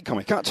great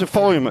comic. I had to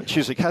follow him at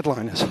Chiswick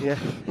Headliners. Yeah.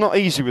 Not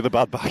easy with a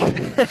bad back.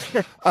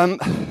 And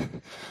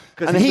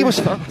he was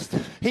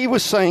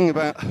saying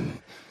about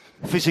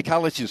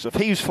physicality and stuff.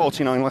 He was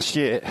 49 last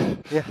year.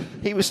 Yeah.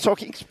 He was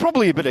talking, it's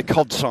probably a bit of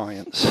cod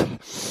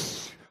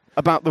science,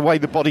 about the way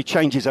the body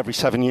changes every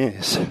 7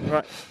 years.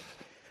 Right.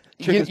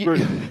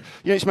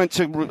 It's meant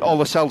to, all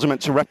the cells are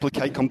meant to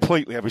replicate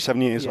completely every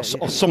 7 years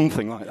or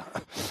something like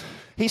that.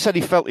 He said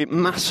he felt it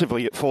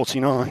massively at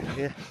 49.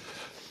 Yeah.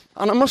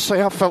 And I must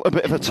say I felt a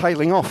bit of a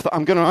tailing off that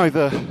I'm going to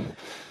either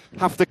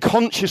have to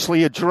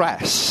consciously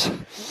address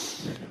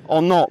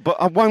or not, but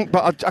I won't.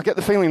 But I get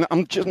the feeling that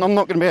I'm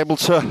not going to be able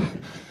to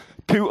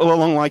pootle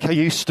along like I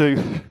used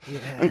to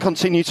and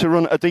continue to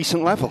run at a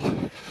decent level.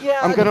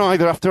 Yeah, I'm going to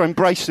either have to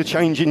embrace the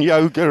change in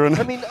yoga and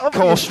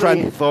core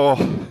strength, or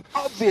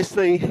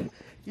obviously,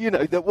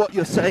 that what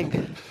you're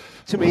saying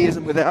to me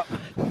isn't without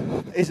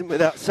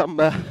some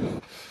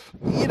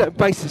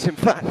basis in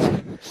fact.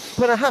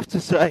 But I have to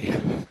say,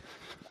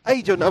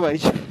 age or no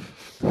age,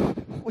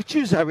 we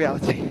choose our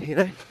reality.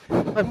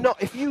 I'm not.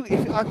 I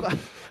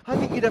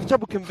think you'd have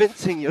trouble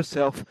convincing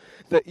yourself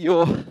that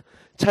your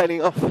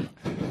tailing off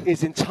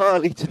is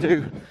entirely to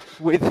do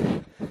with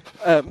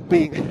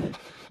being,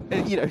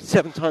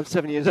 7 times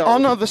 7 years old. Oh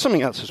no, there's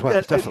something else as well.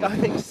 Definitely. I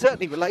think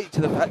certainly related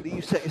to the fact that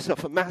you set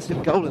yourself a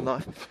massive goal in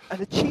life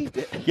and achieved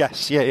it.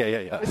 Yes. Yeah.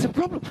 It's a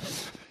problem.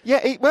 Yeah.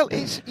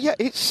 It's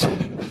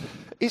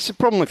a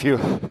problem if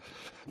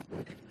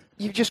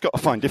you've just got to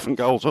find different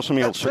goals or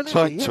something else to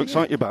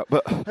excite you about.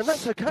 And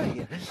that's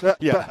okay.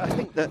 But I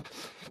think that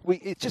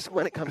it's just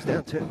when it comes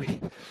down to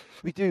it,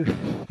 we do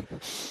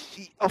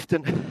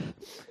often.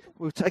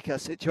 We'll take our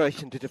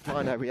situation to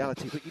define our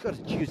reality, but you've got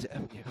to choose it,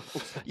 haven't you?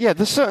 Also. Yeah,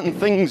 there's certain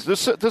things.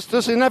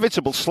 There's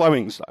inevitable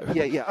slowings, though.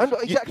 Yeah.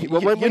 Exactly.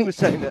 When we were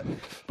saying that,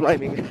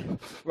 blaming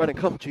running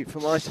commentary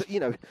for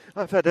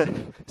I've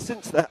had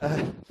since that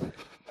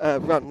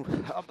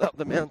run up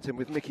the mountain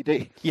with Mickey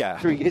D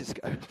 3 years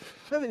ago.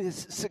 I mean,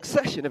 there's a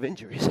succession of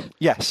injuries.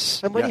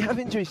 Yes. And when you have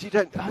injuries, you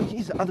don't,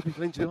 other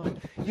people injured.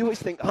 You always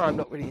think, I'm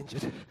not really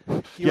injured.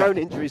 Your own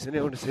injuries and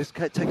illnesses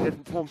take a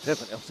different form to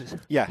everyone else's.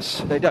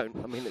 Yes. They don't.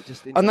 I mean, it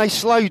just... And they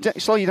slow you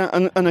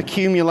down and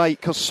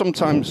accumulate, because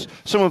sometimes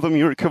some of them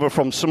you recover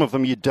from, some of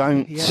them you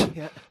don't.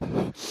 Yeah.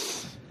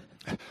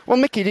 Well,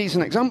 Mickey D's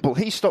an example.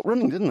 He stopped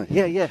running, didn't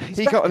he? Yeah.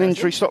 He got an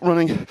injury, stopped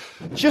running.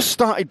 Just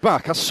started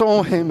back. I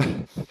saw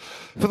him.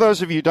 For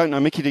those of you who don't know,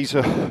 Mickey D's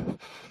a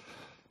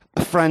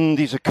friend.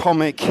 He's a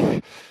comic.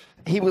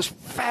 He was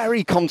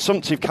very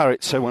consumptive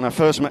character when I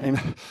first met him.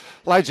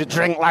 Loads of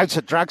drink, loads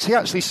of drugs. He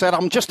actually said,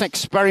 I'm just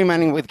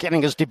experimenting with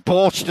getting as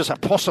debauched as I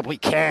possibly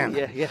can.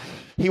 Yeah.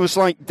 He was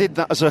did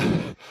that as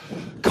a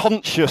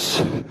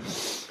conscious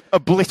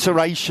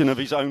obliteration of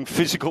his own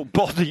physical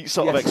body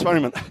sort of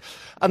experiment.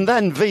 And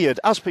then veered,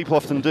 as people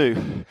often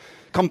do,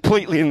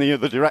 completely in the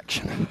other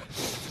direction.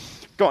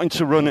 Got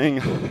into running.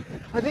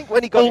 I think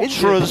when he got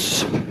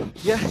ultras.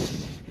 Injured,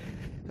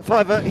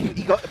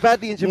 he got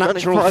badly injured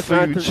natural running 5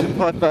 food.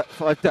 marathons in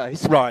 5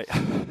 days. Right.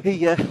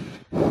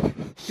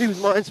 He was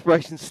my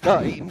inspiration to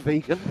start eating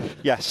vegan.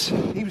 Yes.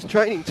 He was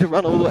training to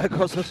run all the way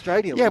across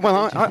Australia. Yeah,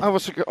 well,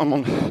 I'm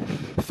on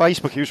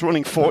Facebook. He was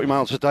running 40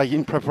 miles a day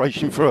in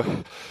preparation for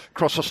a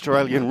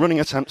cross-Australian running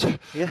attempt.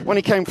 Yeah. When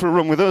he came for a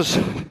run with us,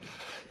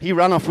 he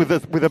ran off with a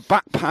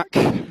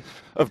backpack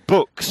of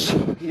books.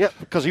 Yep.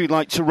 Because he would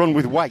like to run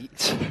with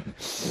weight.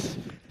 It's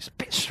a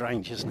bit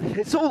strange, isn't it?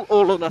 It's all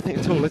or nothing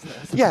at all, isn't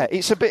it? Yeah,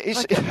 it's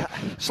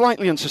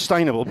slightly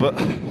unsustainable, but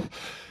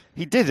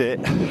he did it.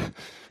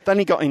 Then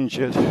he got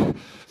injured,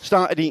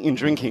 started eating and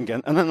drinking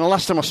again, and then the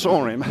last time I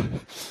saw him,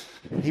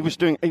 it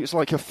was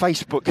like a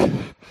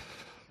Facebook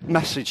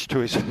message to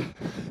his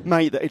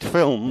mate that he'd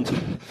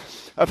filmed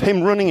of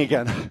him running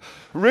again,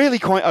 really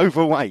quite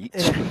overweight,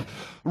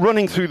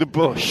 running through the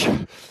bush,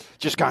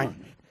 just going,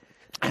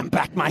 I'm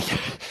back, mate.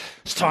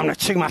 It's time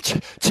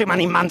to too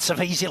many months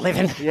of easy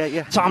living.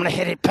 Yeah. Time to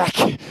hit it back.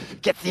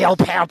 Get the old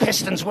power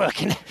pistons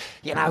working.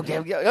 You know,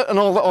 and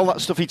all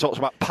that stuff he talks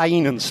about,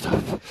 pain and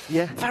stuff.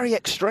 Yeah. Very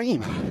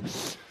extreme.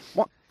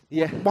 What?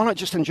 Yeah. Why not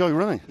just enjoy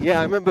running? Yeah,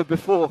 I remember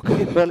before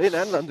in Berlin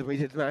and London we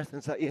did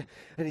marathons that year,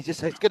 and he just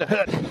said it's going to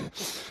hurt.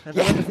 And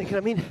I remember thinking,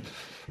 I mean,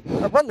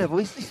 at one level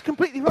he's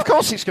completely right. Of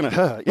course it's going to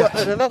hurt. Yeah.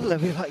 But at another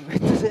level, you're like,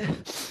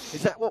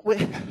 is that what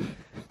we're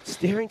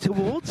steering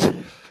towards?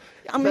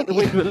 I mean, the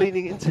wind we're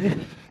leaning into.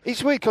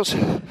 It's weird because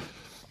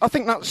I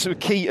think that's the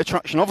key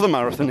attraction of the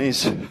marathon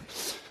is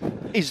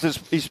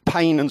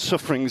pain and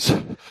suffering's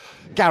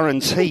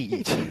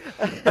guaranteed,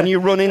 and you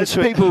run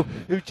into people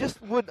who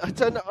just would.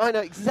 I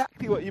know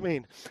exactly what you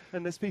mean,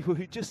 and there's people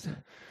who just.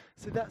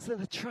 So that's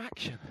an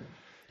attraction.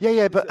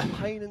 Yeah, but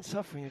pain and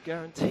suffering are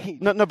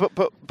guaranteed. No, but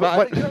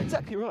I think you're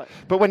exactly right.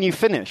 But when you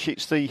finish,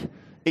 it's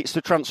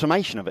the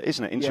transformation of it,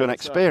 isn't it, into an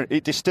experience. Right.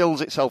 It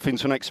distills itself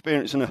into an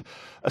experience and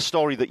a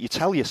story that you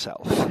tell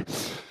yourself.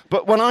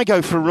 But when I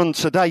go for a run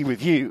today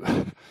with you,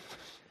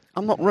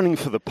 I'm not running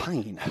for the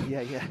pain.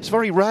 Yeah. It's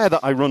very rare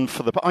that I run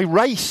for I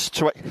race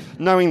to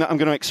knowing that I'm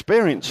going to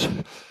experience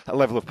a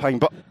level of pain,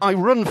 but I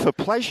run for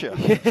pleasure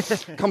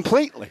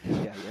completely.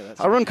 Yeah,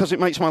 I run because it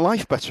makes my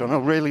life better, and I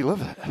really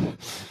love it.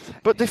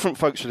 But different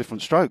folks for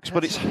different strokes.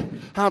 But it's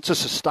hard to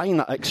sustain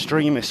that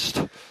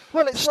extremist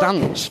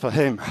stance for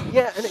him.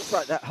 Yeah, and it's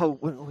like that whole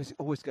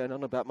always going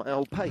on about my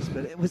old pace,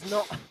 but it was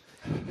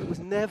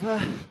never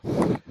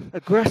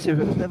aggressive.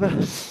 It was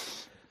never.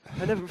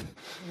 I never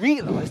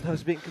realised I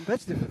was being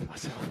competitive with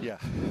myself. Yeah.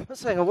 I'm not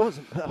saying I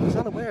wasn't, but I was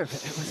unaware of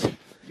it. It was.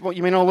 What,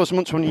 you mean all those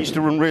months when you used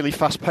to run really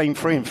fast,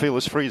 pain-free and feel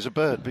as free as a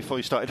bird before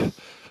you started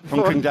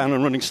hunkering down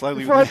and running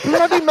slowly? Before I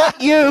bloody met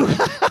you!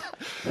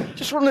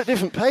 Just run at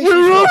different paces. You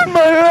ruined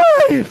my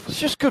life! It's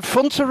just good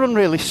fun to run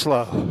really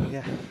slow.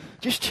 Yeah.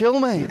 Just chill,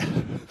 mate.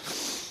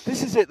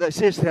 This is it, though.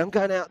 Seriously, I'm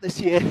going out this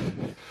year.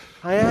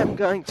 I am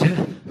going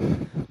to...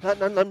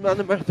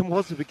 London Marathon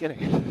was the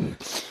beginning.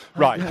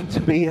 Right. I'm going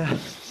to be...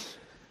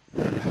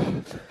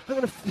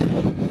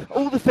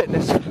 all the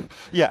fitness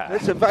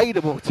that's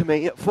available to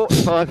me at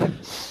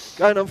 45,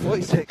 going on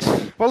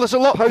 46. Well, there's a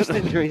lot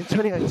post-injury in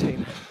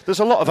 2018. There's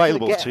a lot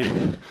available to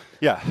you.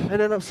 Yeah. And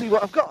then I'll see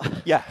what I've got.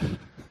 Yeah.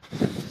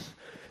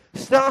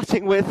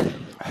 Starting with,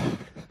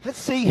 let's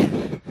see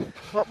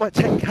what my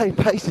 10k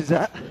pace is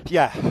at.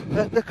 Yeah.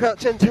 At the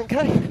Crouch End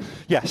 10k.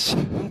 Yes.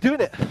 I'm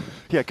doing it.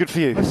 Yeah, good for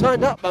you. I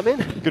signed up, I'm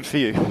in. Good for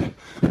you.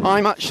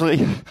 I'm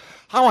actually,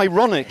 how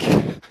ironic,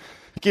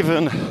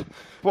 given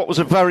what was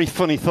a very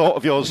funny thought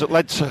of yours that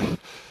led to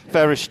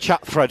various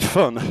chat thread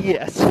fun.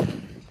 Yes.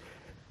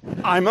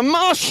 I'm a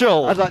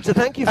marshal. I'd like to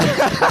thank you for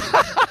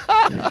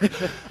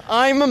that.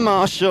 I'm a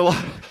marshal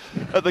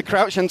at the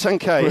Crouch End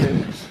 10K.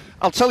 Brilliant.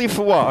 I'll tell you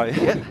for why.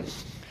 Yeah.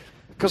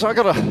 Because I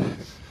got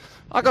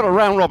a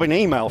round robin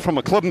email from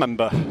a club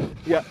member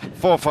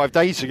 4 or 5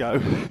 days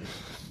ago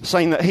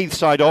saying that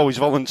Heathside always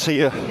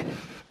volunteer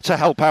to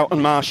help out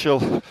and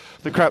marshal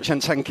the Crouch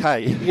End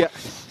 10K. Yeah.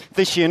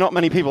 This year, not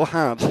many people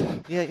had.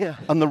 Yeah.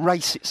 And the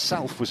race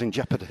itself was in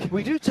jeopardy.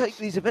 We do take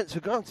these events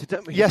for granted,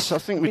 don't we? Yes, I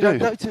think we do. I've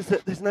noticed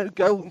that there's no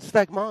Golden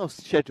Stag Miles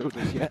scheduled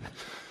as yet.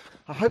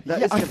 I hope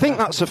that is. I think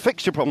that's a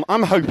fixture problem.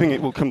 I'm hoping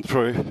it will come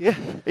through. Yeah.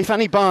 If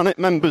any Barnet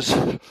members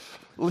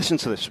listen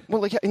to this,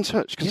 will they get in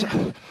touch? Because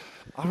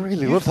I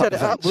really love that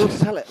event. We'll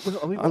sell it.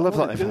 I love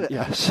that event,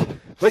 yes.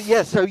 But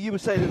yeah, so you were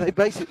saying that they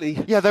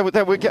basically... Yeah, they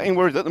were getting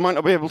worried that they might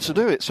not be able to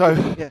do it.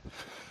 So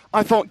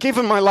I thought,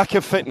 given my lack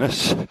of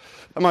fitness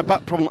and my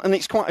back problem, and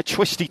it's quite a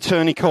twisty,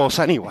 turny course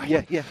anyway.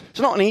 Yeah. It's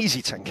not an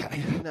easy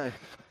 10K. No.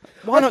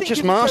 Why not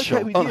just marshal?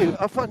 Okay with you,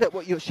 I'll find out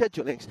what your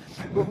schedule is,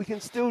 but we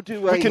can still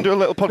do we can do a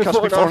little podcast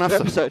before and after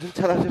episode and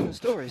tell our different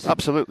stories.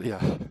 Absolutely,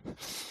 yeah.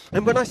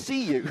 And when I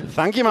see you,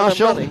 thank you,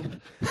 Marshall.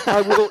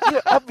 I will.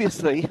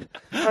 Obviously,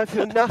 I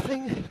feel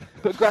nothing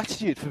but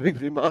gratitude for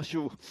people who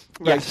marshal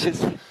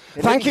races.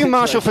 Thank you,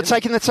 Marshall, for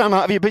taking the time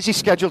out of your busy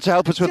schedule to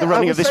help us with the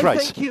running of this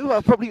race. Thank you.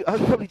 I'll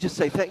probably just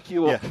say thank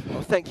you, or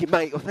thank you,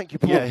 mate, or thank you,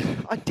 Paul. Yeah.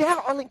 I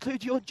doubt I'll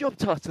include your job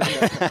title in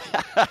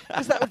that,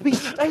 because that would be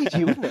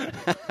stagey, wouldn't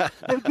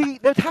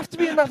it? There'd have to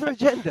be another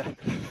agenda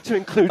to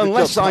include.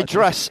 Unless I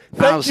dress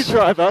thank you,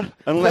 driver.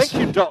 Unless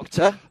thank you,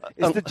 doctor.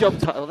 Is the job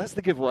title? That's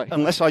the giveaway.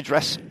 Unless I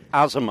dress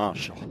as a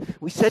marshal.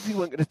 We said we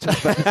weren't going to talk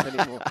about this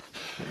anymore.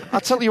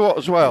 I'll tell you what,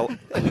 as well.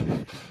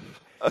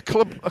 A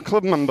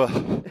club member,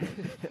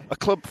 a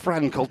club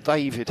friend called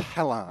David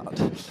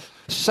Hellard,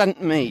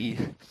 sent me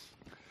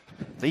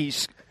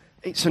these.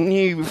 It's a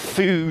new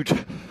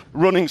food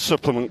running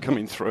supplement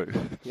coming through.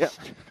 Yeah.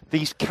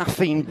 These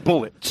caffeine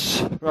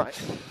bullets. Right.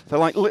 They're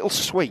like little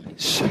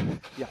sweets.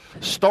 Yeah.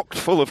 Stocked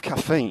full of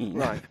caffeine.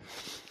 Right.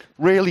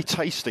 Really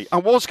tasty. I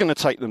was going to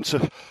take them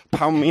to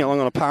pound me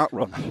along on a park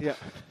run. Yeah.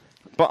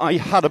 But I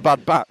had a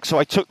bad back, so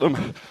I took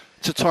them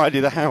to tidy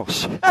the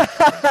house.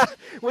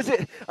 Was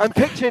it? I'm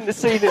picturing the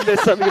scene in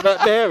There's Something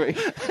About Mary,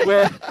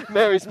 where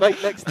Mary's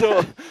mate next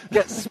door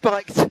gets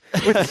spiked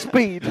with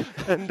speed,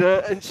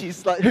 and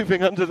she's like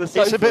hooving under the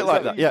sofa. It's a bit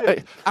like that,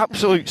 yeah.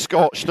 Absolute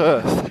scorched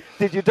earth.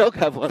 Did your dog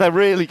have one? They're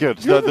really good.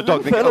 The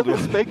dog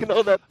was making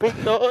all that big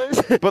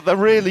noise. But they're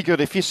really good.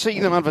 If you see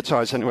them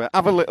advertised anywhere,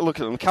 have a little look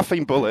at them.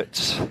 Caffeine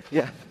Bullets.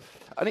 Yeah.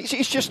 And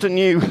it's just a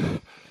new,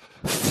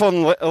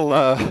 fun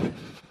little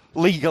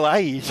legal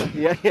aid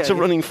to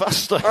running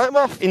faster. I'm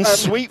off in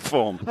sweet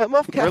form. I'm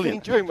off caffeine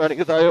Brilliant. during running,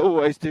 as I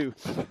always do.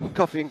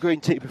 Coffee and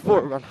green tea before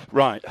a run.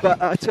 Right.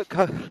 But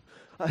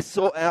I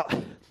sought out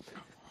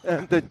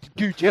the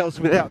goo gels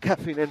without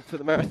caffeine in for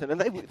the marathon, and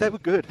they were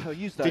good. I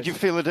used those. Did you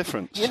feel a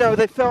difference? You know,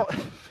 they felt...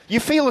 You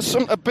feel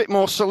a bit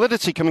more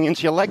solidity coming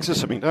into your legs or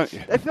something, don't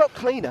you? They felt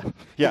cleaner.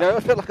 Yeah. You know, I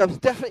felt like I was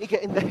definitely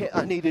getting the hit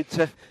I needed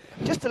to...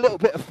 Just a little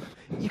bit of...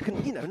 You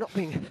can, not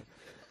being...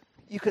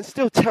 You can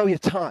still tell you're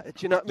tired,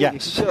 do you know what I mean?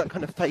 Yes. You can feel that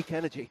kind of fake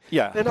energy.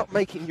 Yeah. They're not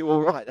making you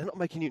all right. They're not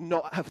making you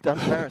not have done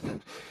a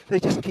marathon. They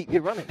just keep you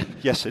running.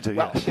 Yes, they do,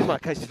 Well, yes. in my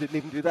case, they didn't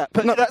even do that.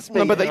 But No, that's me.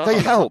 no, but they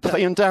help.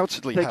 They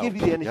undoubtedly They help. give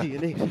you the energy you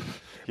need.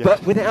 Yeah.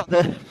 But without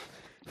the...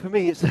 For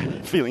me, it's...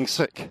 Feeling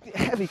sick.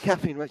 Heavy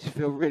caffeine makes you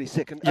feel really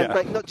sick. And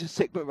not just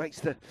sick, but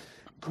makes the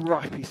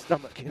gripey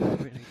stomach,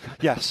 really...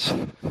 Yes.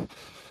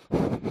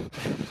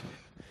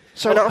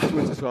 So and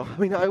afterwards as well. I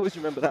mean, I always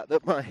remember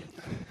that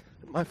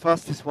my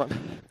fastest one,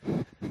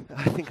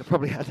 I think I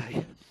probably had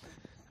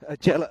a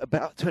gel at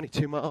about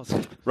 22 miles.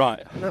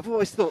 Right. And I've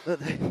always thought that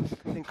the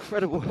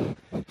incredible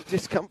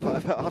discomfort I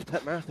felt after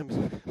that marathon was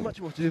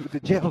much more to do with the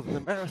gel than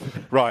the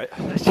marathon. Right.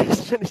 I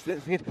just finished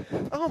it thinking,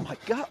 oh my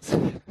guts.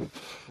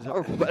 It's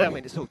horrible. But I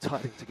mean, it's all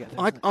tidying together.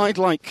 I'd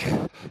like...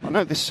 I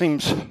know this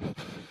seems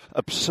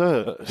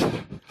absurd,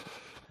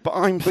 but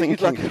I'm thinking...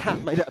 You'd like a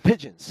hat made out of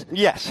pigeons.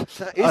 Yes.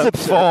 That is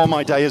absurd. For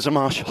my day as a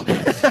marshal.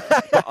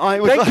 But I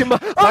would Thank you,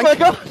 oh my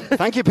God.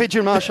 Thank you,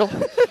 Pigeon Marshal.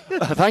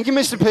 Thank you,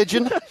 Mr.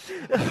 Pigeon.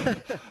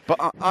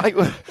 But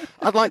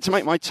I'd like to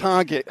make my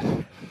target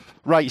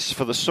race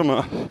for the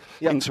summer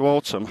into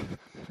autumn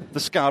the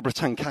Scarborough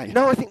 10K.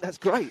 No, I think that's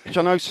great. Which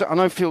I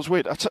know feels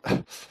weird.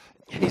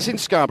 It's in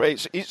Scarborough.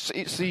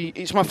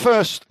 It's my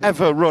first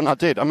ever run I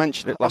did. I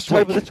mentioned it last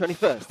October week. the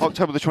 21st.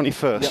 October the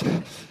 21st.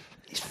 Yep.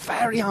 It's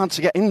very hard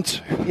to get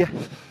into. Yeah.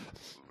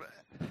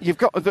 You've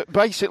got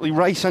basically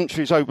race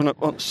entries open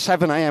at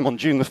 7 a.m. on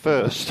June the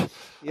 1st,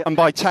 and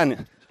by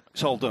 10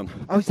 it's all done.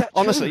 Oh, is that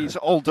Honestly, true? it's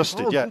all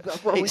dusted. Oh, yeah,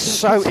 well, it's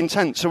so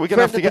intense. So we're going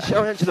to have to get.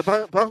 Show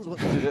Angela Barnes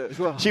wants to do it as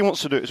well. She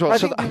wants to do it as well. I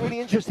so think it'd be really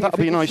interesting. That'd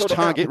be a nice sort it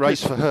out, target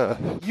race for her.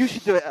 You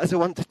should do it as a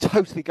one to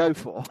totally go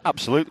for.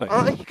 Absolutely.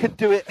 I could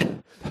do it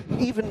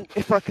even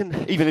if I can.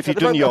 Even if at you've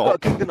the done moment, I've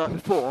York. got a gig the night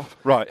before.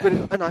 Right.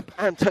 And I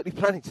am totally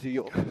planning to do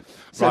York.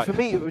 So Right. for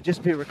me, it would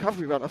just be a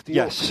recovery run after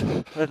Yes.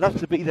 York. I'd love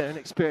to be there and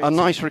experience A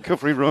nice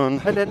recovery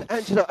run. And then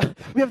Angela,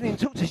 we haven't even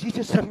talked to her. She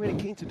just sounded really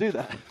keen to do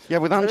that. Yeah,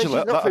 with And she's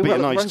Angela, not that'd very be a well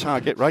at the nice moment.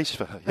 target race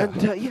for her. Yeah.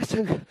 And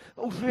so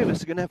all three of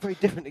us are going to have very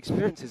different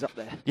experiences up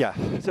there. Yeah.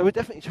 So we're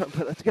definitely trying to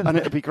put that together. And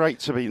it'd be great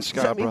to be in Does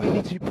that mean Scarborough. we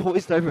need to be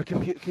poised over a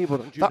computer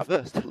keyboard on June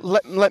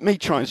 1st? Let me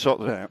try and sort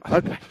that out.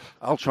 Okay.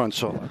 I'll try and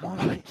sort that All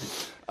out. right.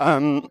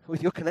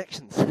 With your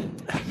connections.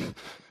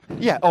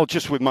 Yeah, or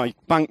just with my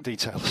bank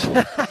details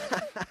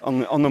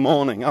on the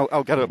morning.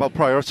 I'll get it. I'll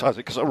prioritise it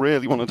because I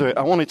really want to do it.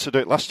 I wanted to do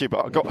it last year,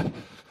 but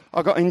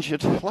I got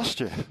injured last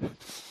year.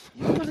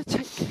 You've got to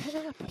take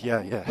care. Paul.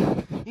 Yeah.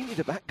 You need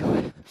a back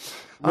guy.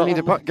 I need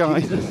a back guy.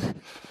 Jesus.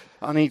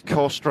 I need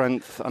core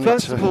strength.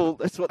 First of all,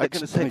 that's what they're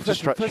going to say. need to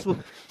stretch. First of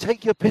all,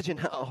 take your pigeon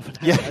hat off and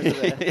Yeah, hang it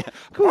over there.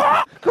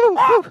 yeah.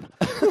 Cool.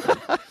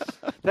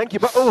 Thank you,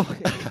 but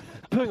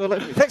pulling all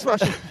over me. Thanks,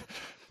 Marshall.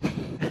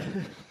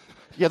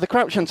 Yeah, the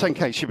Crouch and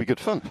 10K should be good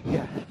fun.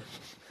 Yeah.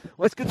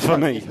 Well, it's good For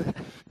fun, me. isn't it?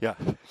 Yeah.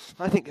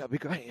 I think that'd be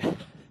great.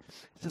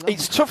 It's a lovely-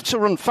 It's tough to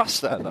run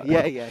fast there, though.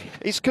 Yeah.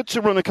 It's good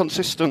to run a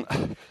consistent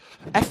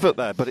effort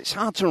there, but it's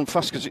hard to run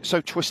fast because it's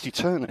so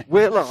twisty-turny.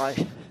 Will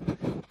I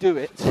do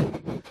it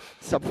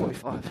sub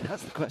 45?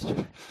 That's the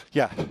question.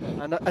 Yeah.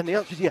 And the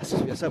answer is yes.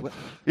 Yes, I will.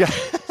 Yeah.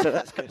 So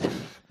that's good.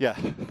 Yeah.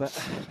 But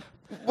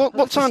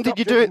What time did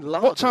you do it?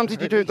 Stop What time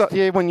did you do it that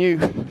year when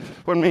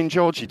me and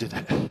Georgie did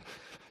it?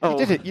 Oh.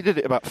 You did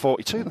it about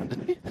 42 then,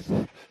 didn't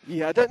you?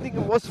 Yeah, I don't think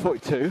it was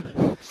 42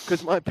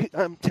 because my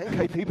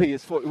 10k PB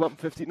is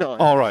 41.59.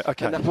 All right,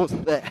 okay. And that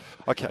wasn't there.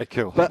 Okay,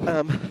 cool. But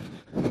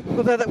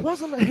although that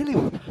wasn't a hilly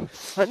one,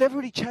 I never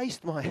really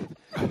chased my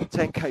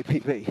 10k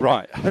PB.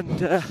 Right.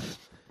 And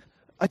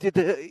I did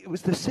it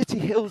was the City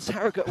Hills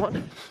Harrogate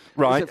one.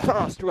 Right. It's a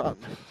fast run.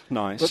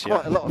 Nice, But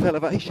quite yeah. a lot of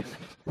elevation.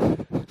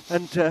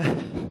 And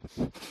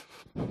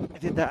I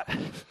did that.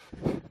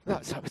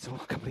 It's all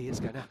a couple of years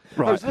ago now.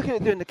 Right. I was looking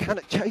at doing the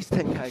Cannock Chase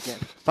 10k again.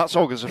 That's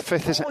August the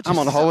 5th, isn't it? Oh, I'm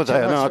on just holiday.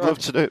 such a I know, nice I'd run. love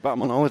to do it, but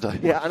I'm on holiday.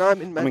 Yeah, and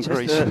I'm in I'm in Manchester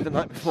Greece. the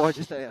night before. I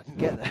just don't think I can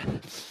get there.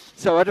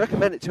 So I'd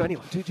recommend it to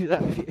anyone. Do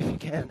that if you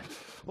can.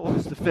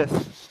 August the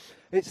 5th.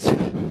 It's,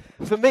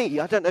 for me,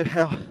 I don't know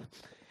how,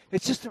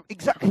 it's just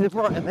exactly the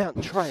right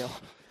amount trail.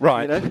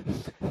 Right. You know?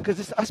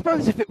 Because I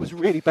suppose if it was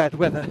really bad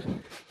weather,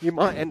 you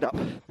might end up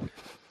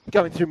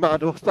going through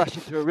mud or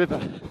splashing through a river.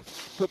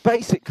 But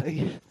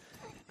basically,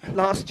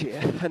 last year,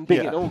 and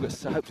being Yeah. in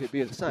August, so hopefully it'll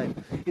be the same.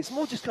 It's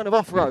more just kind of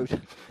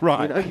off-road.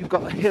 Right. You know, you've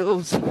got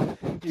hills,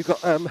 you've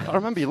got I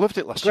remember you loved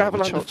it last year.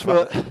 gravel We talked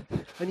about underfoot,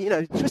 it. and, you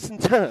know, twists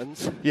and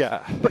turns.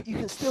 Yeah. But you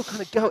can still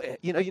kind of go at it.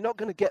 You know, you're not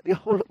going to get the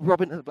whole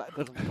Robin and the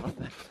Blackbird on the path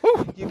there.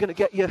 You're going to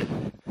get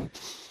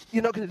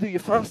you're not going to do your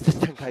fastest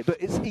 10k, but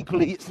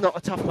it's not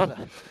a tough runner.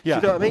 Yeah.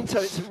 Do you know what I mean? So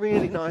it's a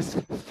really nice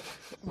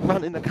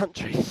run in the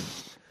country.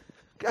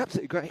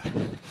 Absolutely great.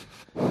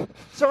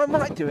 So I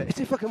might do it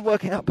if I can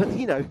work it out, but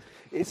you know,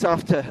 it's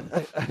after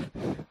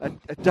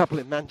a double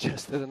in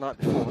Manchester the night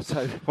before.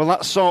 So Well,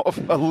 that's sort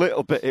of a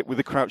little bit it with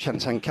the Crouch End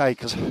 10k,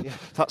 because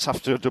that's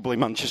after a double in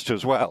Manchester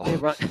as well. yeah,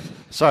 right.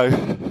 So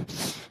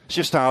it's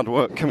just hard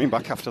work coming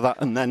back after that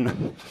and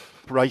then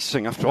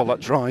racing after all that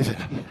driving.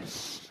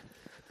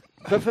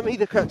 But for me,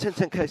 the Crouch End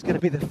 10k is going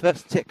to be the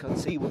first tick on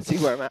see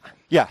where I'm at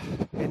Yeah.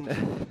 on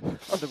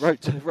the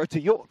road to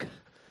York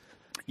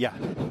Yeah.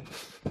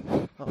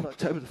 on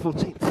October the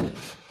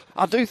 14th.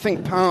 I do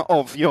think part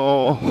of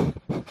your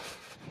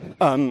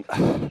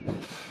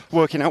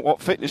working out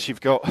what fitness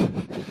you've got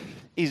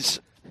is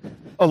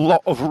a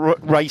lot of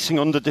racing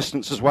under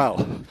distance as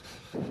well,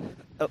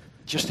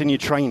 just in your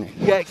training.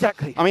 Yeah,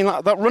 exactly. I mean,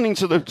 that running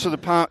to the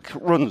park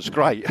run's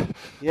great,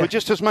 Yeah. but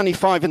just as many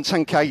 5 and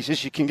 10Ks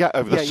as you can get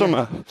over the Yeah,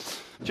 summer,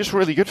 just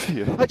really good for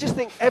you. I just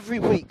think every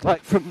week,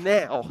 like from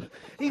now,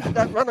 even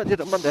that run I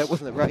did on Monday, it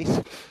wasn't a race,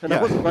 and Yeah.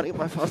 I wasn't running at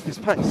my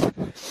fastest pace,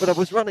 but I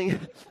was running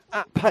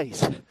at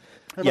pace.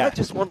 And Yeah. I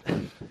just want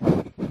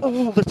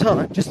all the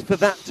time just for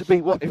that to be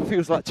what it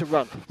feels like to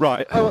run.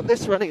 Right. I want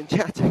this running and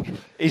chatting.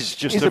 Is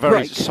just Is a a very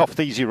break. soft,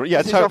 easy run.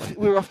 Yeah, This is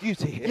we're off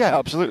duty here. yeah,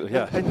 absolutely,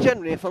 yeah. And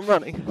generally, if I'm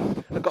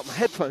running, I've got my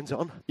headphones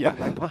on, Yeah.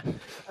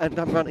 and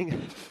I'm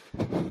running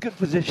good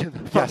position,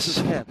 fast as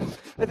I can.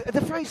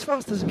 The phrase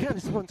 "fast as I can"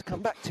 is the one to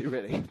come back to,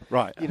 really.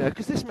 Right. You know,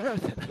 because this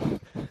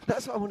marathon,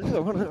 that's what I want to do. I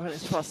want to run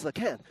as fast as I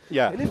can.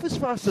 Yeah. And if as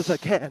fast as I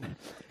can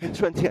in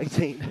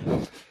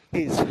 2018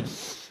 is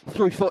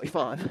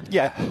 3:45,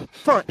 Yeah.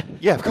 fine.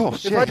 Yeah, of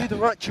course. If yeah. I do the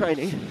right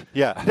training,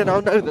 Yeah. then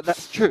I'll know that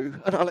that's true,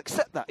 and I'll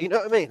accept that. You know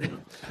what I mean?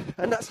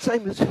 And that's the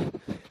same as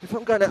if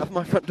I'm going out of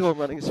my front door and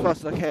running as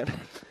fast as I can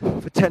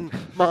for 10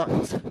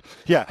 miles.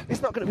 Yeah.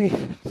 It's not going to be.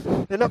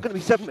 They're not going to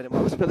be 7-minute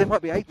miles, but they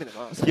might be 8-minute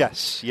miles.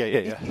 Yes. Yeah.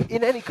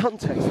 In any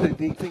context, the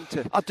thing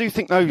to I do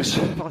think those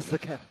as fast as I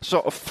can.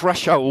 sort of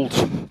threshold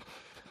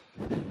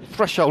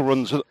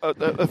runs are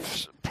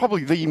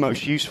probably the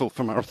most useful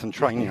for marathon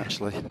training,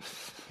 actually.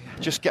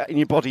 Just getting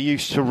your body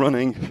used to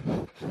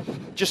running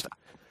just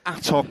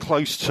at or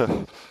close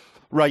to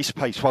race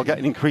pace while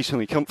getting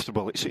increasingly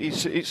comfortable. It's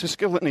a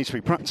skill that needs to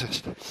be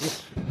practiced.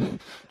 Do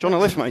you want to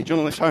lift, mate? Do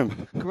you want to lift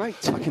home?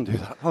 Great. I can do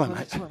that. Hello, Well,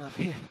 mate. this one up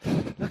here.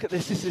 Look at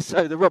this. This is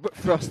the Robert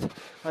Frost.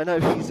 I know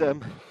he's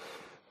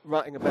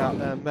writing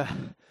about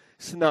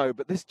snow,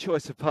 but this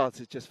choice of paths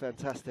is just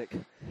fantastic.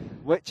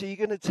 Which are you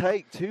going to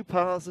take? 2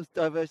 paths of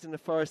diverging in the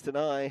forest and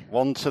I.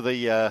 One to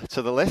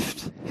the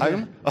lift,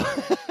 home.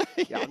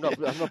 Yeah, I'm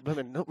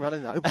not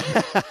running home.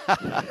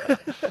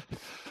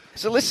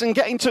 So listen,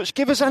 get in touch.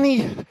 Give us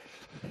any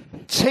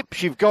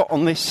tips you've got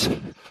on this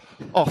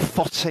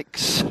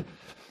orthotics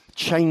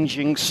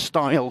changing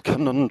style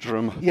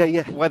conundrum.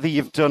 Yeah. Whether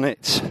you've done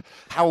it,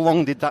 how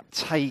long did that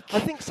take? I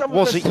think some of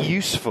was us- it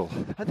useful?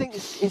 I think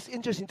it's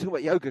interesting talking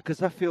about yoga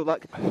because I feel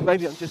like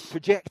maybe I'm just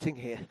projecting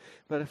here,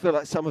 but I feel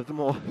like some of the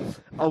more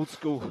old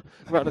school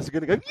runners are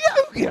going to go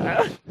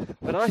yoga,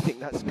 but I think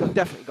that's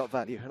definitely got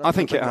value. And I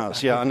think it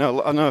has. Yeah, I know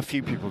a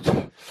few people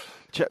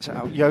checked it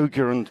out.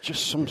 Yoga and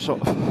just some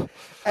sort of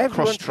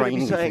Everyone's cross going to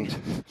be training saying,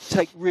 thing.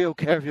 take real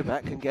care of your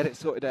back and get it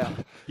sorted out.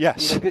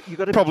 Yes. You've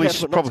got to Probably- be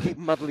careful not to keep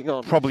muddling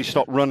on. Probably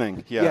stop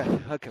running. Yeah.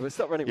 Okay, we'll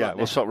stop running Yeah, right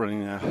we'll now. stop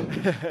running now.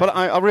 But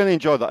I really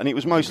enjoyed that, and it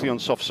was mostly on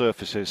soft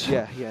surfaces.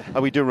 Yeah.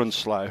 And we do run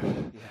slow.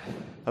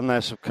 And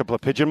there's a couple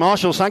of Pigeon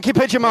Marshalls. Thank you,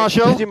 Pigeon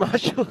Marshall. Pigeon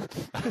Marshall.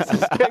 This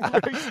is getting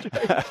very strange.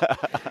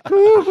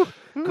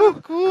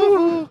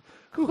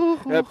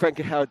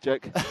 Frankie Howard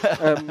joke.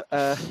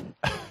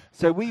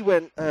 So we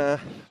went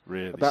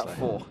Really about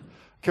slow. 4.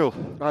 Cool.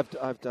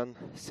 I've done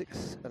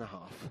 6.5.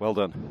 Well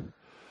done.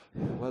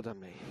 Well done,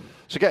 me.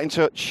 So get in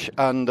touch,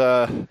 and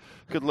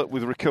good luck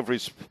with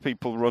recoveries.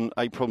 People run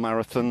April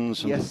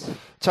marathons. And Yes.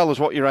 Tell us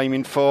what you're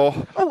aiming for.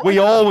 Oh, we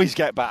always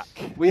get back.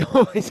 We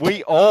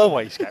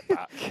always get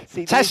back.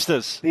 See,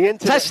 Testers. the internet-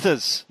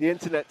 Testers. The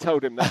internet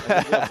told him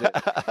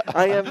that.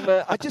 And he loves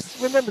it. I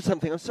just remembered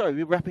something. I'm sorry,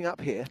 we're wrapping up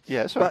here.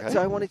 Yeah, it's But okay.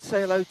 I wanted to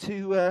say hello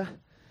to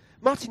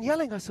Martin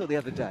Yelling I saw the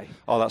other day.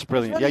 Oh, that's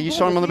brilliant. Yeah, Running you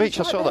saw him on the ball, beach.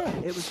 I he's saw right that.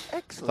 there. It was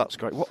excellent. That's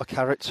great. What a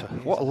character.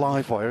 What a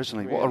live wire, isn't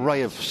he? What a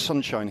ray of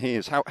sunshine he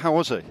is. How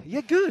was he?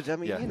 Yeah, good. I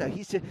mean, Yeah. you know,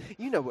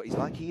 you know what he's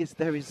like.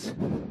 There is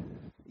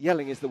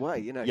Yelling is the way.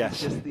 You know,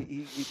 Yes. He's just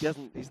he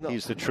doesn't. He's not.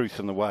 He's the truth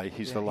and the way.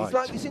 He's the light. He's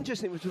like, it's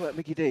interesting we're talking about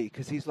Mickey D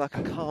because he's like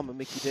a calmer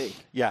Mickey D.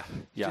 Yeah.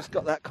 He's just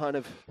got that kind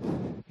of.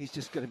 he's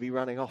just going to be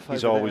running off.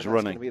 He's over always there,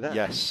 running. Be that.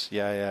 Yes,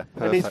 yeah.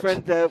 Perfect. And his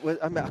friend, I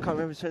can't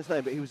remember his friend's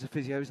name, but he was a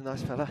physio. He was a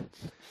nice fella.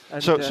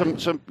 And,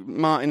 so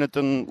Martin had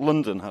done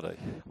London, had he?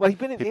 Well, he'd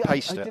been in. I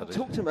didn't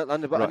talk to him at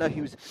London, but right. I know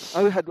he was.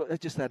 I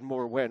just had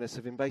more awareness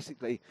of him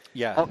basically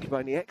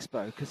occupying the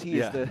Expo because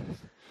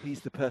he's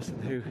the person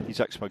who... He's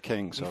Expo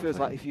King. He feels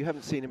like if you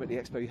haven't seen him at the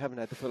Expo, you haven't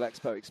had the full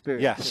Expo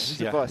experience. Yes,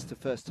 his advice to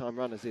first-time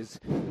runners is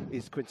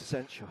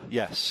quintessential.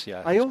 Yes,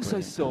 yeah. I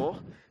also saw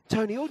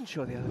Tony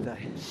Audenshaw the other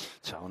day.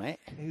 Tony.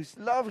 He was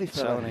a lovely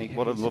fellow. Tony,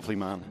 what a lovely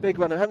man. Big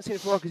runner. I haven't seen him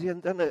for a while because he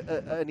hadn't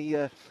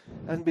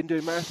hadn't been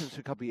doing marathons for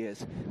a couple of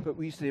years. But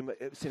we used to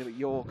seen him at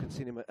York and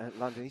seen him at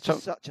London. He's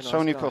just such a nice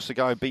Tony, guy. of course, the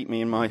guy who beat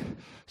me in my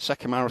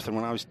second marathon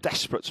when I was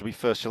desperate to be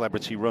first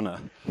celebrity runner,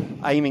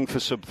 aiming for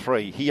sub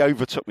 3. He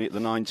overtook me at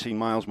the 19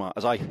 miles mark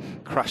as I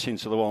crashed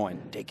into the wall and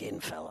went, dig in,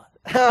 fella.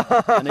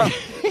 And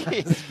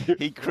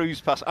he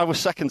cruised past. I was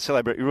second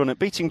celebrity runner,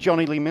 beating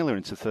Johnny Lee Miller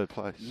into third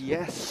place.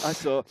 Yes, I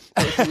saw.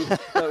 That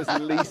was the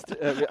least.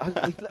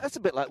 That's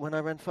a bit like when I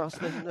ran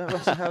faster than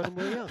Russell Howard and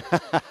Will Young.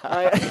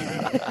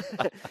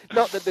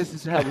 Not that this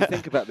is how we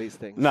think about these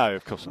things. No,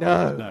 of course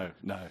not. No.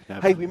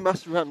 Never. Hey, we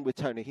must run with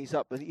Tony. He's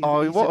up. What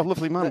a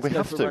lovely man. We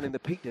have to. Run in the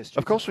Peak District.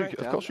 Of course we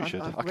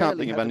should. I can't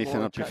think of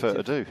anything I'd prefer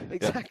to do.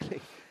 Exactly.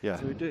 Yeah.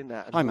 So we're doing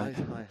that. Hi, mate.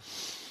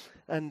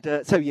 And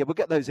we'll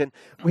get those in.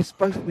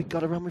 We've got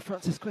to run with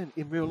Francis Quinn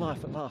in real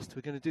life at last.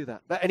 We're going to do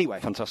that. But anyway.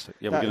 Fantastic.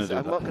 Yeah, we're going to do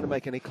that. I'm not going to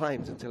make any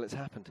claims until it's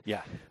happened.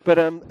 Yeah. But,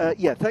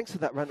 thanks for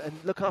that run. And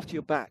look after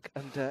your back.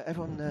 And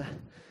everyone,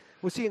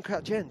 we'll see you in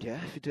Crouch End, yeah,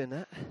 if you're doing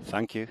that.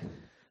 Thank you.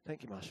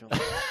 Thank you, Marshall.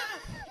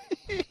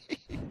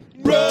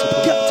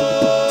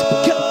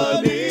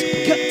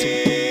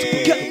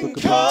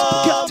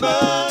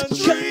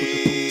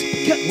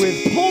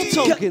 With Paul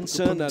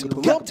Tomkinson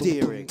and Rob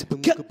Deering.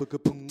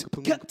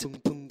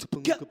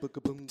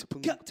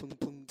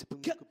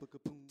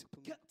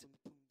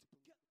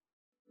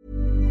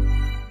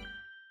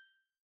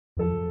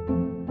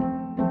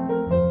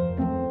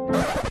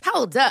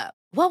 Hold up.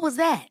 What was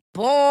that?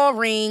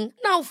 Boring.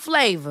 No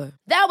flavor.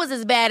 That was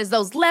as bad as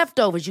those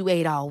leftovers you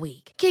ate all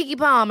week. Keke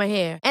Palmer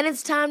here, and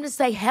it's time to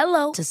say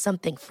hello to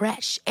something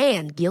fresh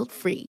and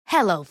guilt-free.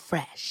 Hello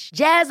Fresh.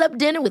 Jazz up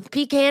dinner with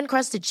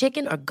pecan-crusted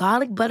chicken or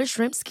garlic butter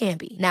shrimp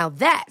scampi. Now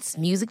that's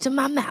music to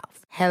my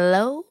mouth.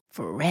 Hello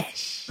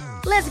Fresh.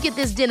 Let's get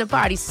this dinner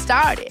party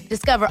started.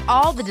 Discover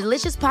all the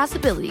delicious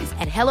possibilities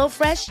at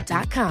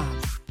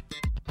HelloFresh.com.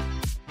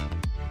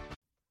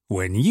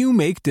 When you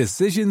make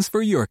decisions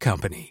for your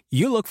company,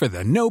 you look for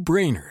the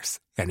no-brainers.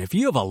 And if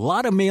you have a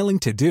lot of mailing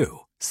to do,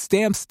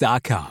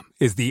 Stamps.com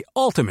is the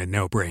ultimate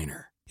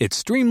no-brainer. It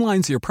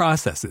streamlines your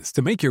processes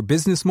to make your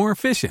business more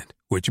efficient,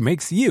 which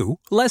makes you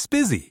less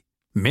busy.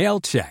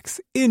 Mail checks,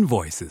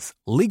 invoices,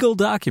 legal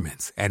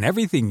documents, and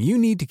everything you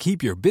need to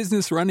keep your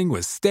business running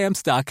with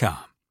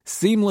Stamps.com.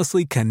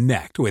 Seamlessly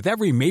connect with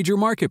every major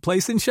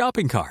marketplace and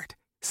shopping cart.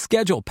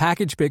 Schedule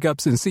package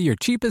pickups and see your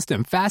cheapest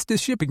and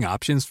fastest shipping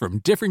options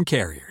from different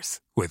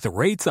carriers. With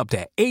rates up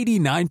to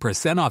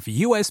 89% off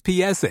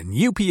USPS and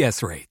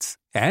UPS rates.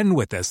 And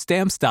with the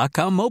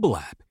Stamps.com mobile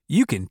app,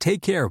 you can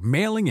take care of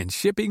mailing and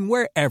shipping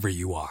wherever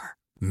you are.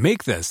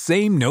 Make the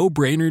same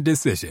no-brainer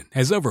decision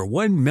as over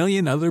 1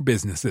 million other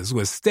businesses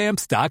with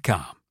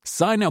Stamps.com.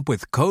 Sign up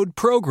with code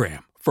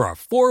PROGRAM for a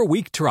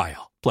 4-week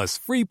trial, plus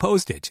free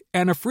postage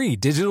and a free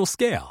digital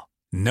scale.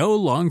 No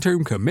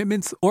long-term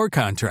commitments or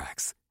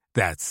contracts.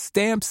 That's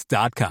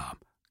Stamps.com.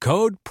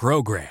 Code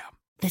PROGRAM.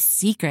 The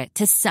secret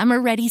to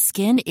summer-ready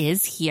skin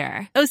is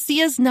here.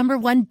 Osea's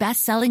 #1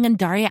 best-selling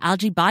Undaria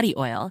Algae Body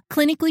Oil,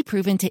 clinically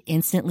proven to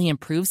instantly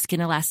improve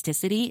skin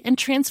elasticity and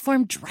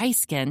transform dry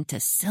skin to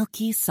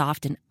silky,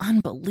 soft, and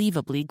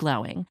unbelievably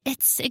glowing.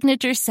 Its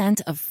signature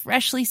scent of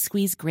freshly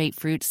squeezed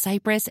grapefruit,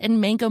 cypress, and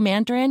mango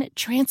mandarin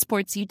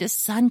transports you to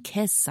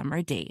sun-kissed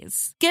summer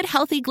days. Get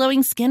healthy,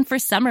 glowing skin for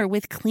summer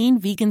with clean,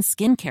 vegan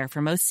skincare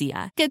from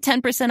Osea. Get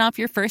 10% off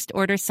your first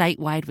order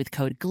site-wide with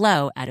code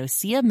GLOW at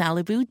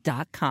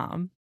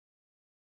OseaMalibu.com.